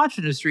of the watch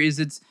industry: is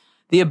it's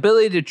the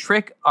ability to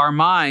trick our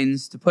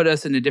minds, to put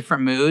us in a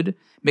different mood,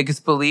 make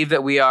us believe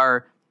that we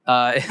are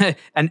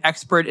an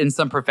expert in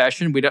some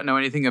profession we don't know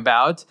anything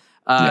about,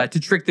 to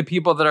trick the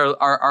people that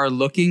are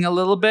looking a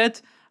little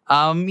bit.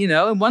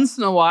 And once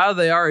in a while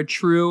they are a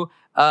true,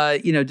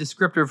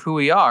 descriptor of who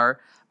we are.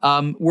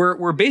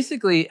 We're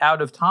basically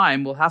out of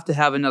time. We'll have to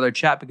have another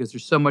chat because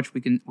there's so much we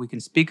can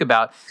speak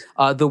about.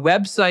 The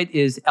website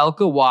is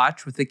Elka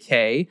Watch with a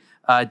K,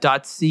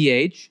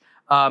 .ch.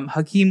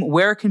 Hakim,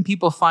 where can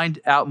people find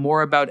out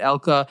more about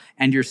Elka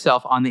and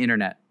yourself on the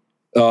internet?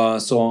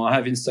 So I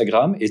have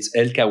Instagram. It's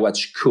Elka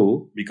Watch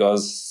Co,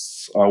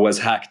 because I was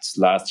hacked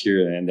last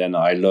year and then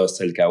I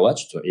lost Elka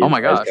Watch. So oh my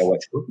gosh. Elka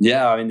Watch Co.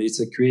 Yeah,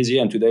 it's crazy.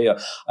 And today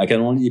I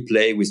can only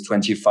play with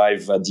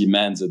 25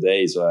 demands a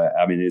day. So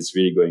it's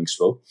really going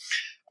slow.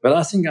 But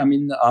I think,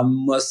 I'm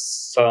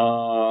most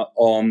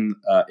on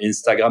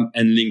Instagram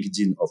and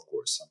LinkedIn, of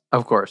course.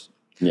 Of course.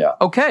 Yeah.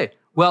 Okay.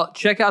 Well,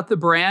 check out the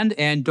brand,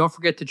 and don't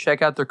forget to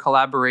check out their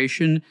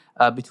collaboration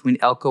between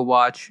Elka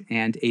Watch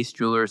and Ace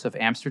Jewelers of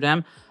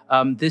Amsterdam.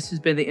 This has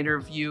been the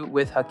interview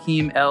with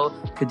Hakim El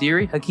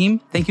Kadiri. Hakim,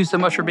 thank you so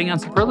much for being on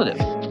Superlative.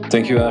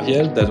 Thank you,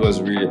 Ariel. That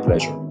was really a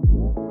pleasure.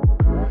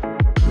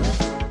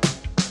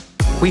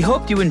 We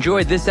hope you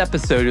enjoyed this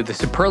episode of the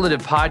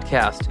Superlative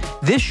Podcast.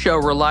 This show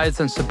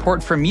relies on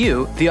support from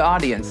you, the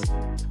audience.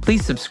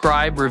 Please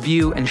subscribe,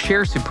 review, and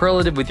share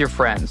Superlative with your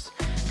friends.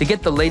 To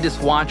get the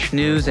latest watch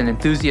news and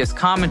enthusiast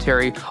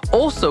commentary,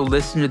 also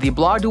listen to the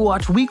Blog to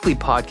Watch Weekly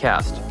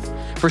podcast.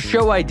 For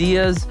show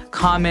ideas,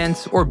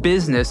 comments, or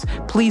business,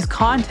 please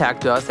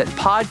contact us at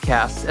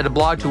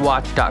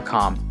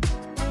podcasts@ablogtowatch.com.